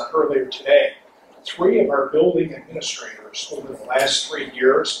this earlier today, 3 of our building administrators over the last 3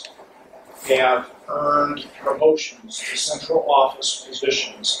 years have earned promotions to central office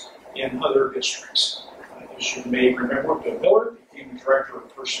positions in other districts. As you may remember, Bill Miller became the director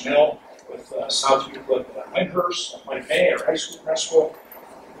of personnel with South Euclid Amherst. Mike May, our high school principal,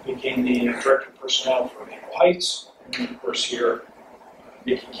 became the director of personnel for Maple Heights. And of course here,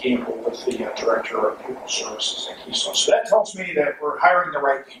 Nikki Campbell with the director of pupil services at Keystone. So that tells me that we're hiring the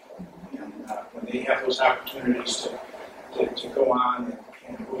right people. And when they have those opportunities to go on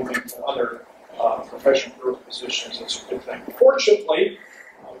and move into other professional growth positions, it's a good thing. Fortunately,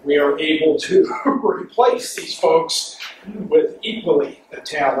 we are able to replace these folks with equally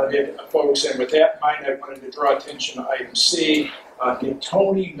talented folks. And with that in mind, I wanted to draw attention to item C. Nick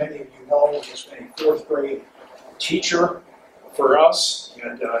Tony, many of you know, has been a 4th grade teacher for us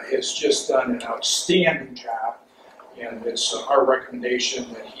and has just done an outstanding job. And it's our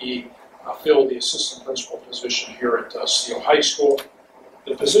recommendation that he fill the assistant principal position here at Steele High School.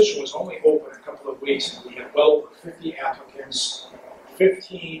 The position was only open a couple of weeks, and we had well over 50 applicants.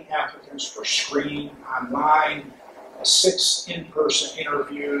 15 applicants were screened online, 6 in-person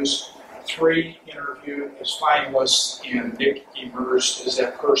interviews, 3 interviewed as finalists, and Nick emerged as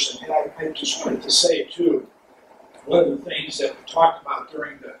that person. And I just wanted to say, too, one of the things that we talked about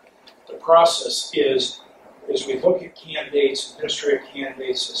during the process is we look at candidates, administrative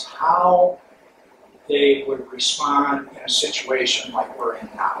candidates, is how they would respond in a situation like we're in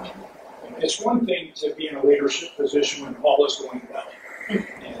now. And it's one thing to be in a leadership position when all is going well,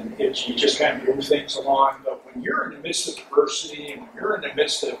 and you just kind of move things along, but when you're in the midst of adversity, and when you're in the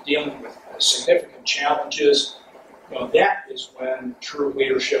midst of dealing with significant challenges, that is when true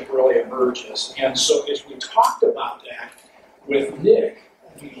leadership really emerges. And so as we talked about that with Nick,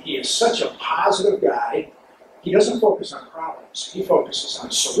 he is such a positive guy. He doesn't focus on problems. He focuses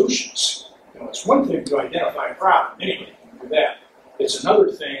on solutions. It's one thing to identify a problem. Anybody can do that. It's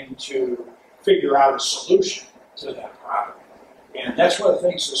another thing to figure out a solution to that problem. And that's one of the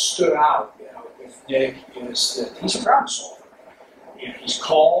things that stood out with Nick is that he's a problem solver. And he's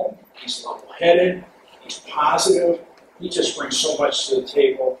calm, he's level-headed, he's positive. He just brings so much to the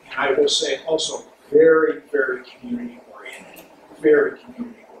table. And I will say also very, very community-oriented. Very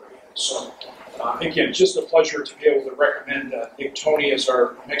community-oriented. So again, just a pleasure to be able to recommend Nick Tony as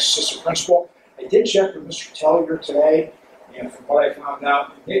our next assistant principal. I did check with Mr. Tellier today, and from what I found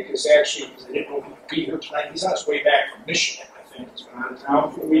out, Nick is actually, because I didn't know if he could be here tonight, he's on his way back from Michigan, I think. He's been out of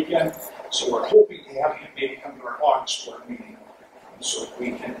town for the weekend, so we're hoping to have him maybe come to our August board meeting so that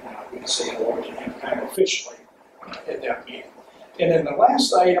we can say hello to him kind of officially at that meeting. And then the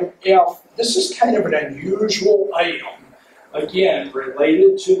last item, F, this is kind of an unusual item, again,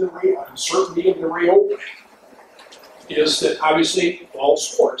 related to the uncertainty of the reopening, is that obviously fall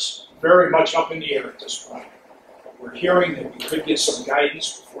sports, very much up in the air at this point. We're hearing that we could get some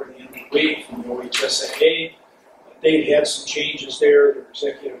guidance before the end of the week from the OHSAA. They had some changes there. Their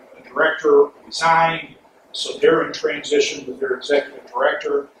executive director resigned, so they're in transition with their executive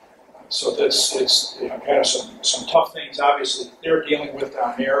director. So it's kind of some tough things, obviously, that they're dealing with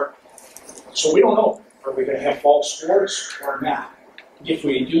down there. So we don't know. Are we going to have fall sports or not? If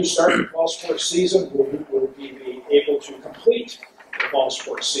we do start the fall sports season, will we be able to complete the fall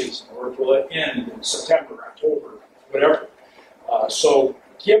sports season, or will it end in September, October, whatever. So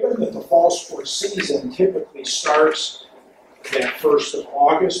given that the fall sports season typically starts that 1st of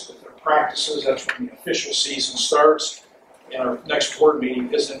August with their practices, that's when the official season starts, and our next board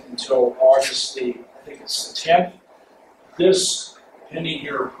meeting isn't until August I think it's the 10th. This, pending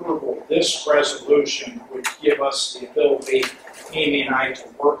your approval, this resolution would give us the ability, Amy and I, to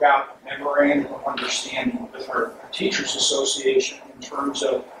work out a memorandum of understanding with our Teachers Association in terms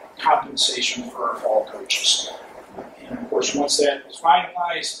of compensation for our fall coaches. And of course, once that is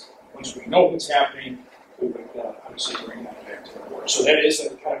finalized, once we know what's happening, we would obviously bring that back to the board. So that is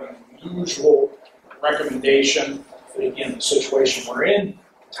a kind of an unusual recommendation. But again, the situation we're in,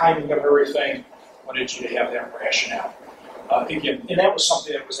 timing of everything, wanted you to have that rationale. Again, and that was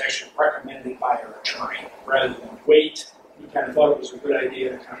something that was actually recommended by our attorney rather than wait. We kind of thought it was a good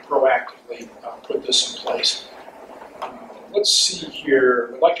idea to kind of proactively put this in place. Let's see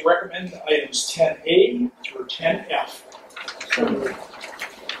here. I'd like to recommend items 10A through 10F.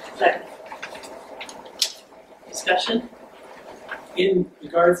 Second. Discussion? In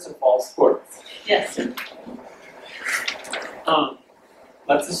regards to fall sports, Yes.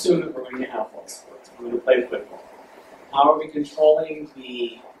 let's assume that we're going to have fall sports. We're going to play football. How are we controlling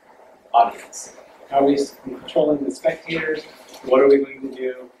the audience? How are we controlling the spectators? What are we going to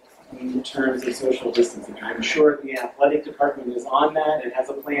do in terms of social distancing? I'm sure the athletic department is on that and has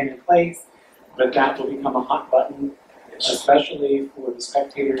a plan in place, but that will become a hot button, especially for the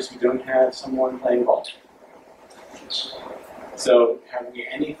spectators who don't have someone playing ball. So have we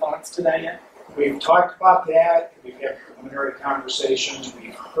any thoughts to that yet? We've talked about that. We've had preliminary conversations.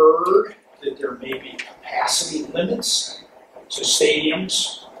 We've heard that there may be capacity limits to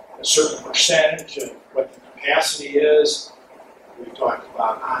stadiums, a certain percentage of what the capacity is. We've talked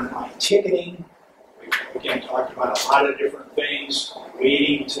about online ticketing. We've, again, talked about a lot of different things,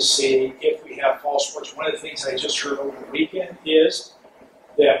 waiting to see if we have fall sports. One of the things I just heard over the weekend is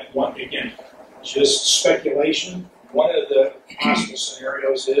that, one, again, just speculation, one of the possible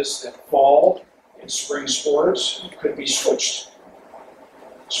scenarios is that fall and spring sports could be switched.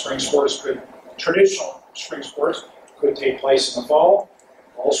 Traditional spring sports could take place in the fall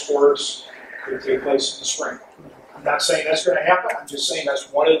sports could take place in the spring. I'm not saying that's going to happen, I'm just saying that's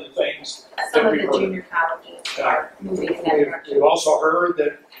one of the things Some that of we've the heard. junior colleges are moving in that direction. We've also heard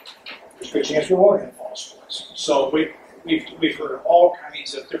that there's a good chance we won't have fall sports. So we've heard all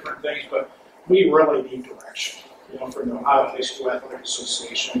kinds of different things, but we really need direction, from the Ohio High School Athletic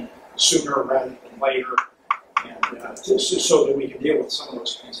Association sooner rather than later, and so that we can deal with some of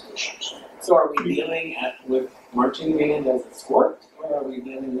those kinds of issues. So are we dealing with marching band as a sport, or are we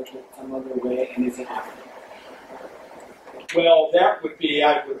dealing with it some other way, and is it happening? Well, that would be,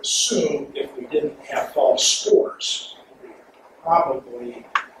 I would assume, if we didn't have fall sports, probably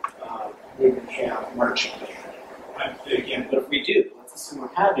we would have marching band. Again, But if we do, let's assume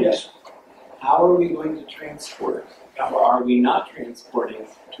we're having yes. it, how are we going to transport it? Or are we not transporting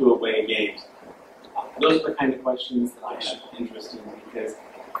to away games? Those are the kind of questions that I have interest in, because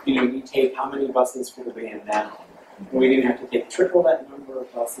we take how many buses for the band now? Are we going to have to take triple that number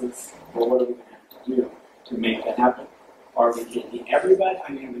of buses, or what are we going to have to do to make that happen? Are we taking everybody?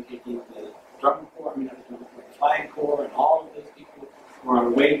 Are we taking the drum corps, the flag corps, and all of those people who are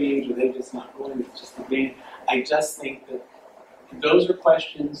on away games? Are they just not going? It's just the band. I just think that those are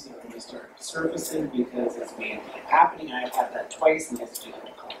questions that are going to start surfacing, because as band keep happening, I've had that twice, and yes, you have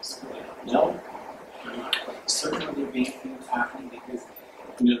to call school. No, I'm not quite certain whether band camp is happening, because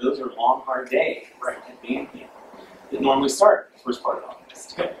those are long, hard days at band camp that normally start the first part of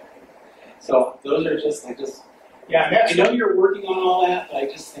August. So those are just, Yeah, and that's I know you're working on all that, but I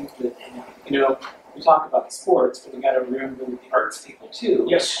just think that, we talk about the sports, but we got to remember that the arts people too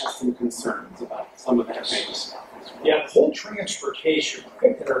Yes. have some concerns about some of that kind of stuff. Yeah, the whole transportation, I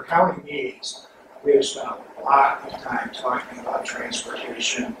think at our county meetings, we have spent a lot of time talking about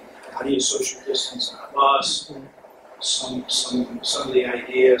transportation. How do you social distance on a bus? Some of the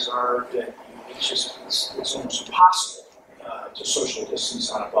ideas are that it's almost impossible to social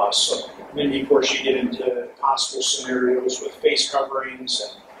distance on a bus. So then, of course, you get into possible scenarios with face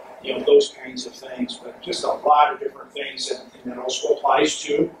coverings and those kinds of things. But just a lot of different things, and that also applies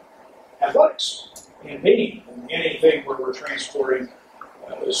to athletics and meeting and anything where we're transporting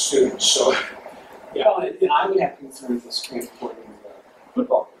students. So, yeah. Well, and I would have concerns with transporting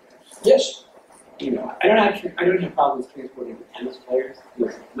football players. Yes. I don't have problems transporting the tennis players,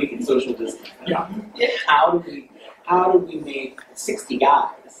 because we can social distance them. Yeah. How do we make 60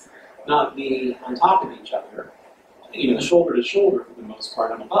 guys not be on top of each other, shoulder to shoulder for the most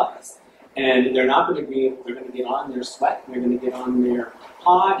part on a bus? And they're not going to be able, they're going to get on their sweat, they're going to get on their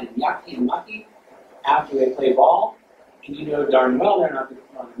hot and yucky and mucky after they play ball, and you know darn well they're not going to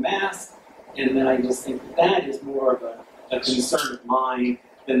put on a mask, and then I just think that is more of a concern of mine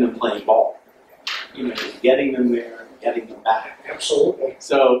than them playing ball. You know, getting them there, getting them back. Absolutely.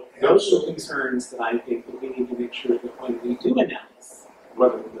 So those are concerns that I think that we need to make sure that when we do announce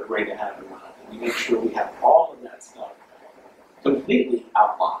whether we're going to have it or not, that we make sure we have all of that stuff completely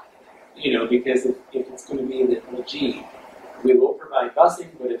outlined. You know, because if it's going to be that, well, gee, we will provide busing,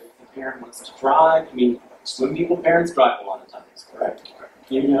 but if the parent wants to drive, I mean, some people, parents drive a lot of times, correct?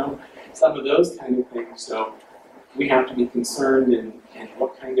 You know, some of those kind of things. So we have to be concerned and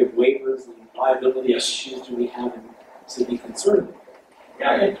what kind of waivers and liability issues do we have to be concerned with.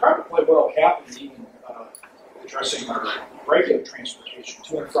 Yeah, and probably what will happen, even addressing our regular transportation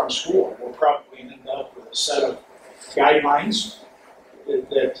to and from school, we'll probably end up with a set of guidelines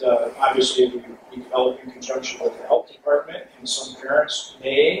that obviously we develop in conjunction with the health department, and some parents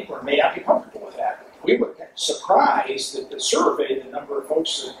may or may not be comfortable with that. We were surprised that the survey, the number of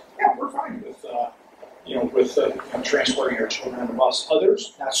folks said, yeah, we're fine with, transporting our children on the bus.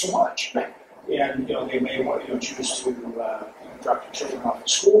 Others, not so much. And, they may want, choose to drop their children off at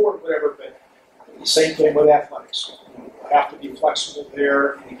school or whatever, but the same thing with athletics. We'll have to be flexible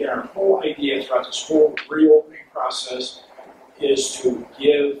there. And again, our whole idea throughout the school reopening process is to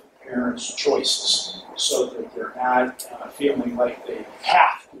give parents choices so that they're not feeling like they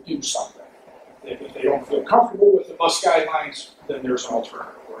have to do something. If they don't feel comfortable with the bus guidelines, then there's an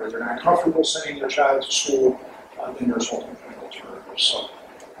alternative. Or if they're not comfortable sending their child to school, then there's an alternative. So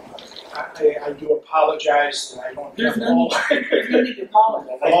I do apologize that I don't There's have no all. There's no need to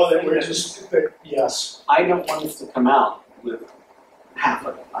apologize. All that we're just, yes. I don't want us to come out with half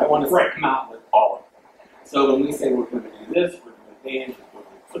of it. I want us to come out with all of it. So when we say we're going to do this, we're doing dance, we're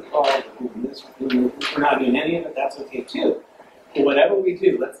doing football, we're doing this, we're doing this, if we're not doing any of it, that's okay too. But whatever we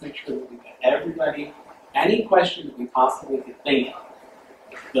do, let's make sure that we get everybody, any question that we possibly could think of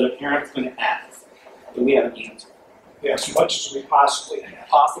that a parent's going to ask, that we have an answer. Yeah, as much as we possibly can.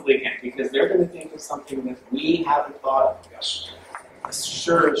 Can, because they're going to think of something that we haven't thought of. Yes.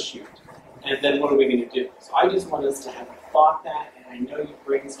 Sure as shoot. And then what are we going to do? So I just want us to have thought that, and I know you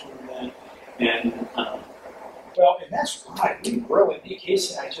brainstormed that, and well, and that's why we really need,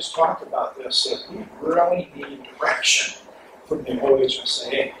 Casey and I just talked about this, that we really need direction from the OHSA.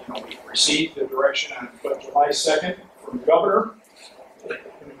 Hey, we received the direction on July 2nd from the governor in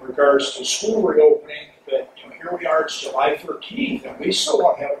regards to school reopening, but here we are, it's July 13th, and we still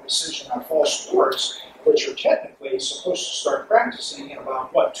don't have a decision on fall sports, which are technically supposed to start practicing in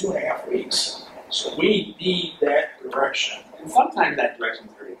about, 2.5 weeks. So we need that direction. and sometimes that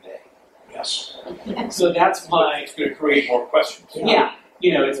direction's very vague. Yes. So that's why, It's going to create more questions. yeah,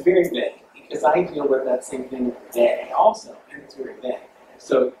 it's very vague, because I deal with that same thing today also, and it's very vague.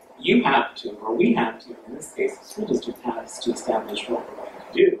 So you have to, or we have to, in this case, the school district has to establish what we're going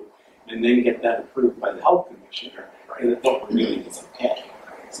to do, and then get that approved by the health commissioner, and that what we're doing is okay.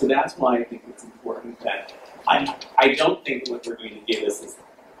 So that's why I think it's important that I don't think what they're going to give us is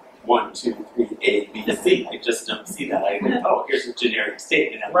 1, 2, 3, A, B, C. I just don't see that. I think, oh, here's a generic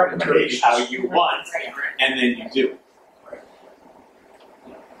statement, and I'm going to how you want, and then you do it.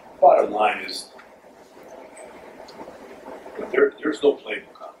 Bottom line is, there's no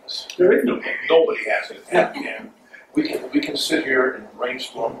playbook on this. There is no Nobody has it. And we can sit here and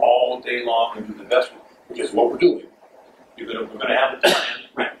brainstorm all day long and do the best, which is what we're doing. We're going to have a plan,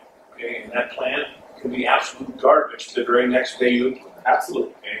 right? Okay, and that plan can be absolute garbage the very next day you implement it.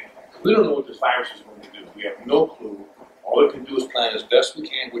 Absolutely. Okay, we don't know what this virus is going to do. We have no clue. All we can do is plan as best we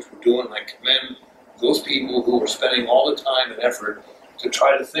can, which we're doing. And I commend those people who are spending all the time and effort to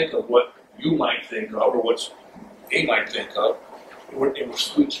try to think of what you might think of or what they might think of.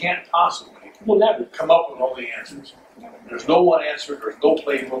 We can't possibly come up with all the answers. There's no one answer, there's no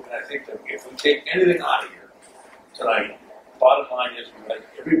playbook, and I think that if we take anything out of here tonight, bottom line is we let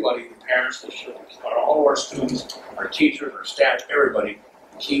everybody, the parents, the children, all of our students, our teachers, our staff, everybody,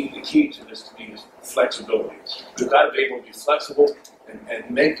 the key to this to me is flexibility. We've got to be able to be flexible and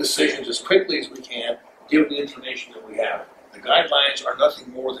make decisions as quickly as we can, given the information that we have. The guidelines are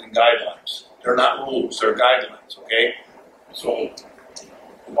nothing more than guidelines. They're not rules, they're guidelines, okay? So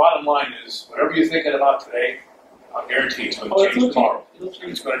the bottom line is, whatever you're thinking about today, I guarantee it's going to change tomorrow.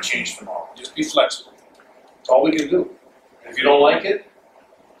 It's going to change tomorrow. Just be flexible. That's all we can do. And if you don't like it,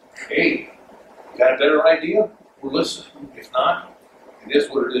 hey, you got a better idea? We'll listen. If not, it is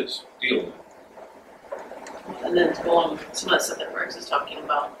what it is. Deal with it. And then to go on with some of that stuff that Rex is talking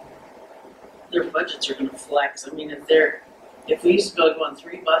about, their budgets are going to flex. I mean, if we used to be able to go on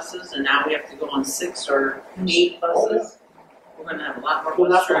 3 buses and now we have to go on 6 or 8 buses, we're gonna have a lot more Well,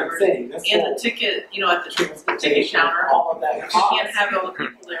 bus that's what I'm drivers. saying, that's And all. the ticket, at the ticket counter, All of that if you can't cost. have all the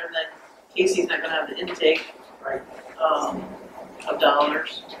people there, then Casey's not gonna have the intake. Right. Of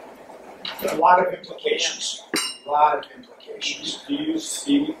dollars. A lot of implications, a lot of implications. Do you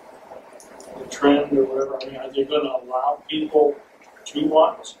see the trend or whatever? I mean, are they gonna allow people to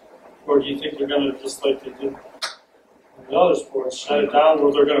watch? Or do you think they're gonna, just like they did in the other sports, shut it down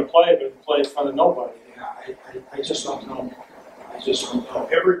where they're gonna play, but play in front of nobody? Yeah, I just don't know. I just don't know.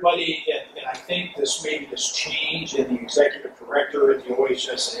 Everybody, and I think this change in the executive director at the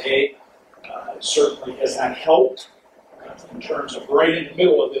OHSAA certainly has not helped in terms of right in the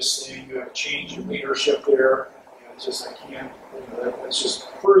middle of this thing. You have a change in leadership there. It's just, I can't, that's just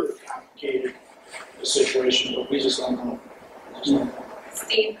further complicated the situation, but we just don't know.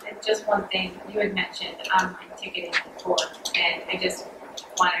 Steve, just one thing, you had mentioned online ticketing before, and I just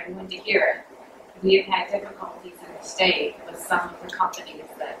want everyone to hear it. We have had difficulties in the state with some of the companies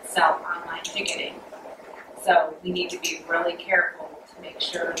that sell online ticketing. So we need to be really careful to make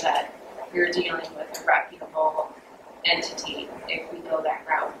sure that we're dealing with a reputable entity if we go that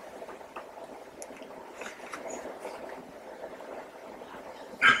route.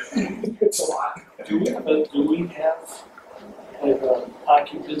 It's a lot. Do we have like an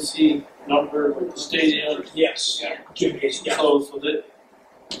occupancy number with the stadium? Yes. Gymnasium. Yeah. So that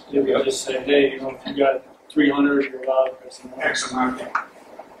they would just say, hey, if you got 300, you're allowed X amount. X amount.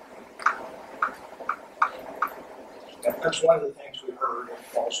 That's one of the things we heard if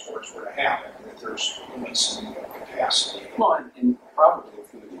fall sports were to happen, that there's limits in capacity. Well, and probably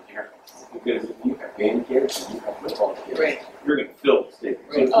it's going to be parents, because if you have band kids and you have football kids, Right. you're going to fill the stadium.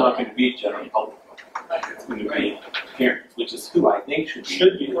 So it's not going to be general public. It's going to be parents, which is who I think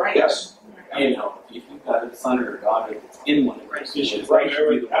should be. Right. Yes. If you've got a son or a daughter that's in one of those positions, Right. they should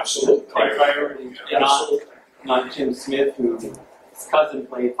be the one Absolutely. Priority. And Absolutely. not Tim Smith, who his cousin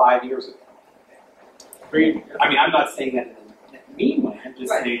played 5 years ago. I mean, I'm not saying that in a mean way. I'm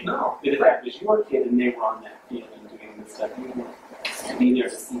just saying No. that if that was your kid and they were on that field and doing this stuff, you want to be there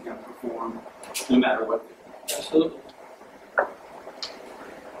to see them perform, no matter what. Absolutely.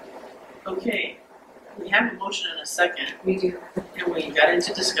 Okay, we have a motion and a second, We do. and we got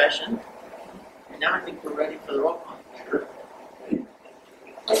into discussion. And now I think we're ready for the roll call.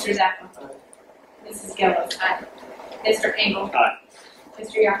 Mr. Zappa. Mrs. Gillis. Aye. Mr. Engel. Aye.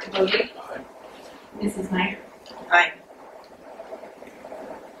 Mr. Yakubowski. Aye. Mrs. Meyer. Aye.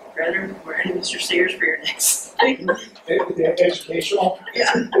 We're ready, Mr. Sayers, for your next thing. Educational. Yeah,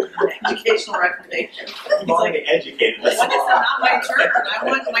 educational recommendation. He's like, educated. when is it not my turn? I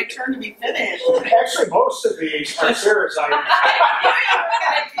want my turn to be finished. Actually, most of these are Sarah's items.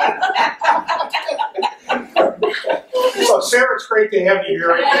 So Sarah, it's great to have you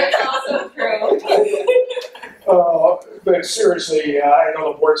here again. That's also true. But seriously, I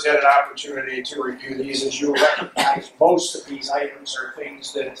know the board's had an opportunity to review these. As you recognize, most of these items are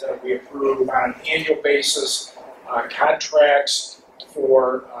things that we approve on an annual basis, contracts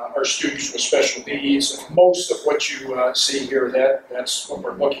for our students with special needs. Most of what you see here, that's what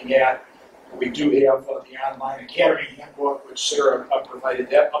we're looking at. We do have the online academy handbook, which Sarah provided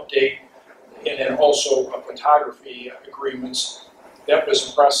that update, and then also photography agreements. That was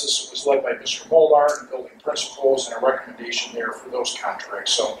a process that was led by Mr. Molar and building principals, and a recommendation there for those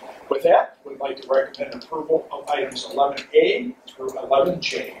contracts. So with that, we'd like to recommend approval of items 11A through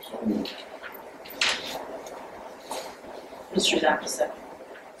 11J. Mr. Zappa, second.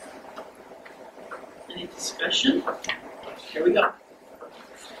 Any discussion? Here we go.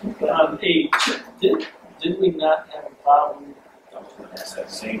 Did we not have a problem That's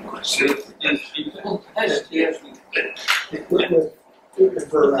that same question. with people?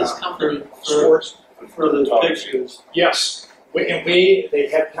 For This company. sports, For the pictures. yes. They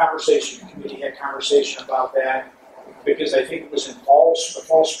had conversation, the committee had conversation about that, because I think it was in the fall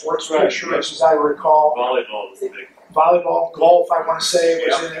sports pictures, as I recall. Volleyball was a big. Volleyball, golf, I want to say,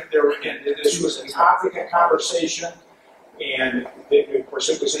 was in it. And this was a topic of conversation, and of course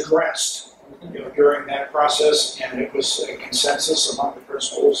it was addressed during that process, and it was a consensus among the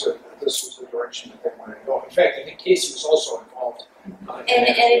principals that this was the direction that they wanted to go. In fact, I think Casey was also involved. And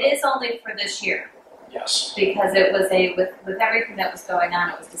it is only for this year, Yes. because it was with everything that was going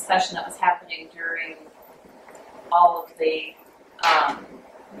on, it was discussion that was happening during all of the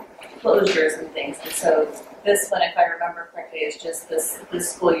closures and things. And so this one, if I remember correctly, is just this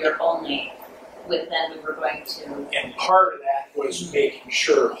school year only. With then we were going to. And part of that was making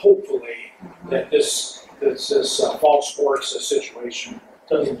sure, hopefully, that this fall sports situation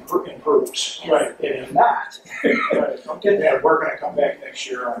improves. Yes. Right. And if not, then we're going to come back next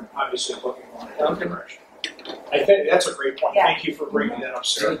year and obviously looking in a different direction. I think that's a great point. Yeah. Thank you for bringing that up,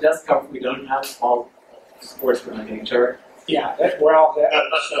 So Sarah. it does cover, we don't have all sports we're not getting charged. Yeah, that, well, that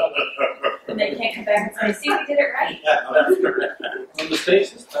was, And they can't come back and say, see, we did it right, On the state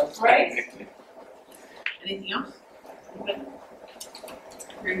system. right? Anything else? Anybody?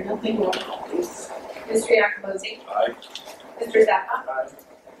 Hearing nothing, roll call please. Mr. Yacomozy. Aye. Mr. Zappa.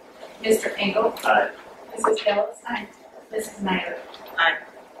 Mr. Engel. Aye. Mrs. Gillis. Aye. Mrs. Snyder.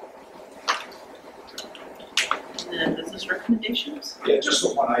 And then business recommendations? yeah, just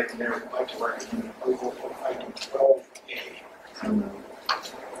the one item there, I'd like to recommend approval for item 12A.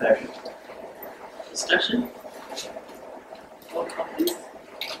 Second. Discussion? Roll call please.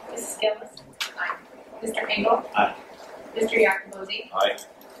 Mrs. Gillis. Aye. Mr. Engel. Aye. Mr. Yacomozy. Aye.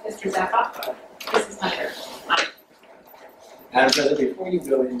 Mr. Zappa. Mrs. Snyder. Madam President, before you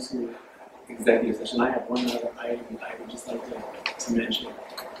go into executive session, I have one other item I would just like to mention.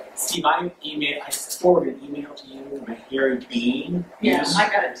 See, my email, I forwarded an email to you, my Harry Bean. Yeah, I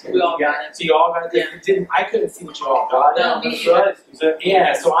got it too. We all got it. So you all got it? Yeah. Didn't, I couldn't see what you all got. No, me That's right. Is that-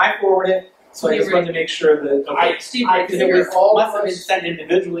 Yeah, so I forwarded it, so I just wanted to make sure that, Okay, Steve, because it was, must have been sent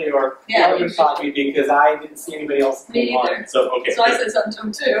individually or Yeah, other copy because I didn't see anybody else Me on either. it. So, okay. So I said something to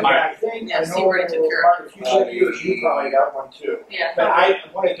him too. Alright. I think, Yeah, I Steve know, already took care of Mark, if you said yours, you probably got one too. Yeah. But I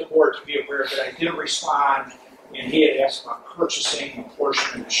wanted the board to be aware that I did respond, and he had asked about purchasing a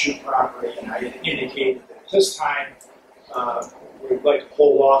portion of the shoe property, and I had indicated that at this time, we'd like to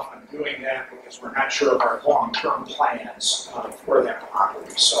hold off on doing that because we're not sure of our long-term plans for that property.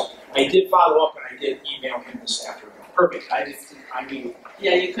 So I did follow up, and I did email him this afternoon. Perfect,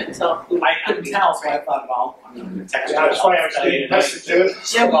 Yeah, you couldn't tell who. I couldn't tell, so I thought, well, I'm gonna text Yeah, that's why I was getting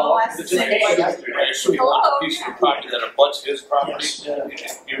messages. Yeah, we all asked the It's just- same hey, question. I assume you want a piece of the property that abuts his property.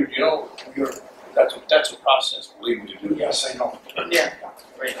 Yes. You know, that's a process, believe me, to do. Yes, I know. Yeah.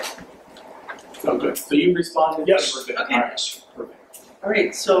 Great. So good. So you responded? Yes. We're good. Okay. All right. Perfect. All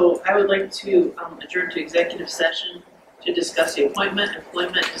right, so I would like to adjourn to executive session to discuss the appointment,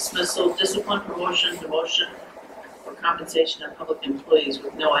 employment, dismissal, discipline, promotion, demotion, or compensation of public employees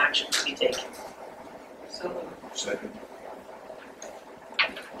with no action to be taken. So, Second.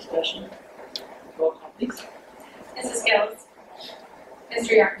 discussion. Roll call, please. Mrs. Gillis.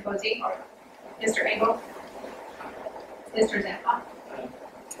 Mr. Yacomozy. Mr. Engel. Mr. Zappa.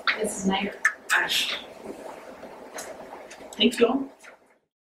 Mrs. Snyder. Aye. Thank you all.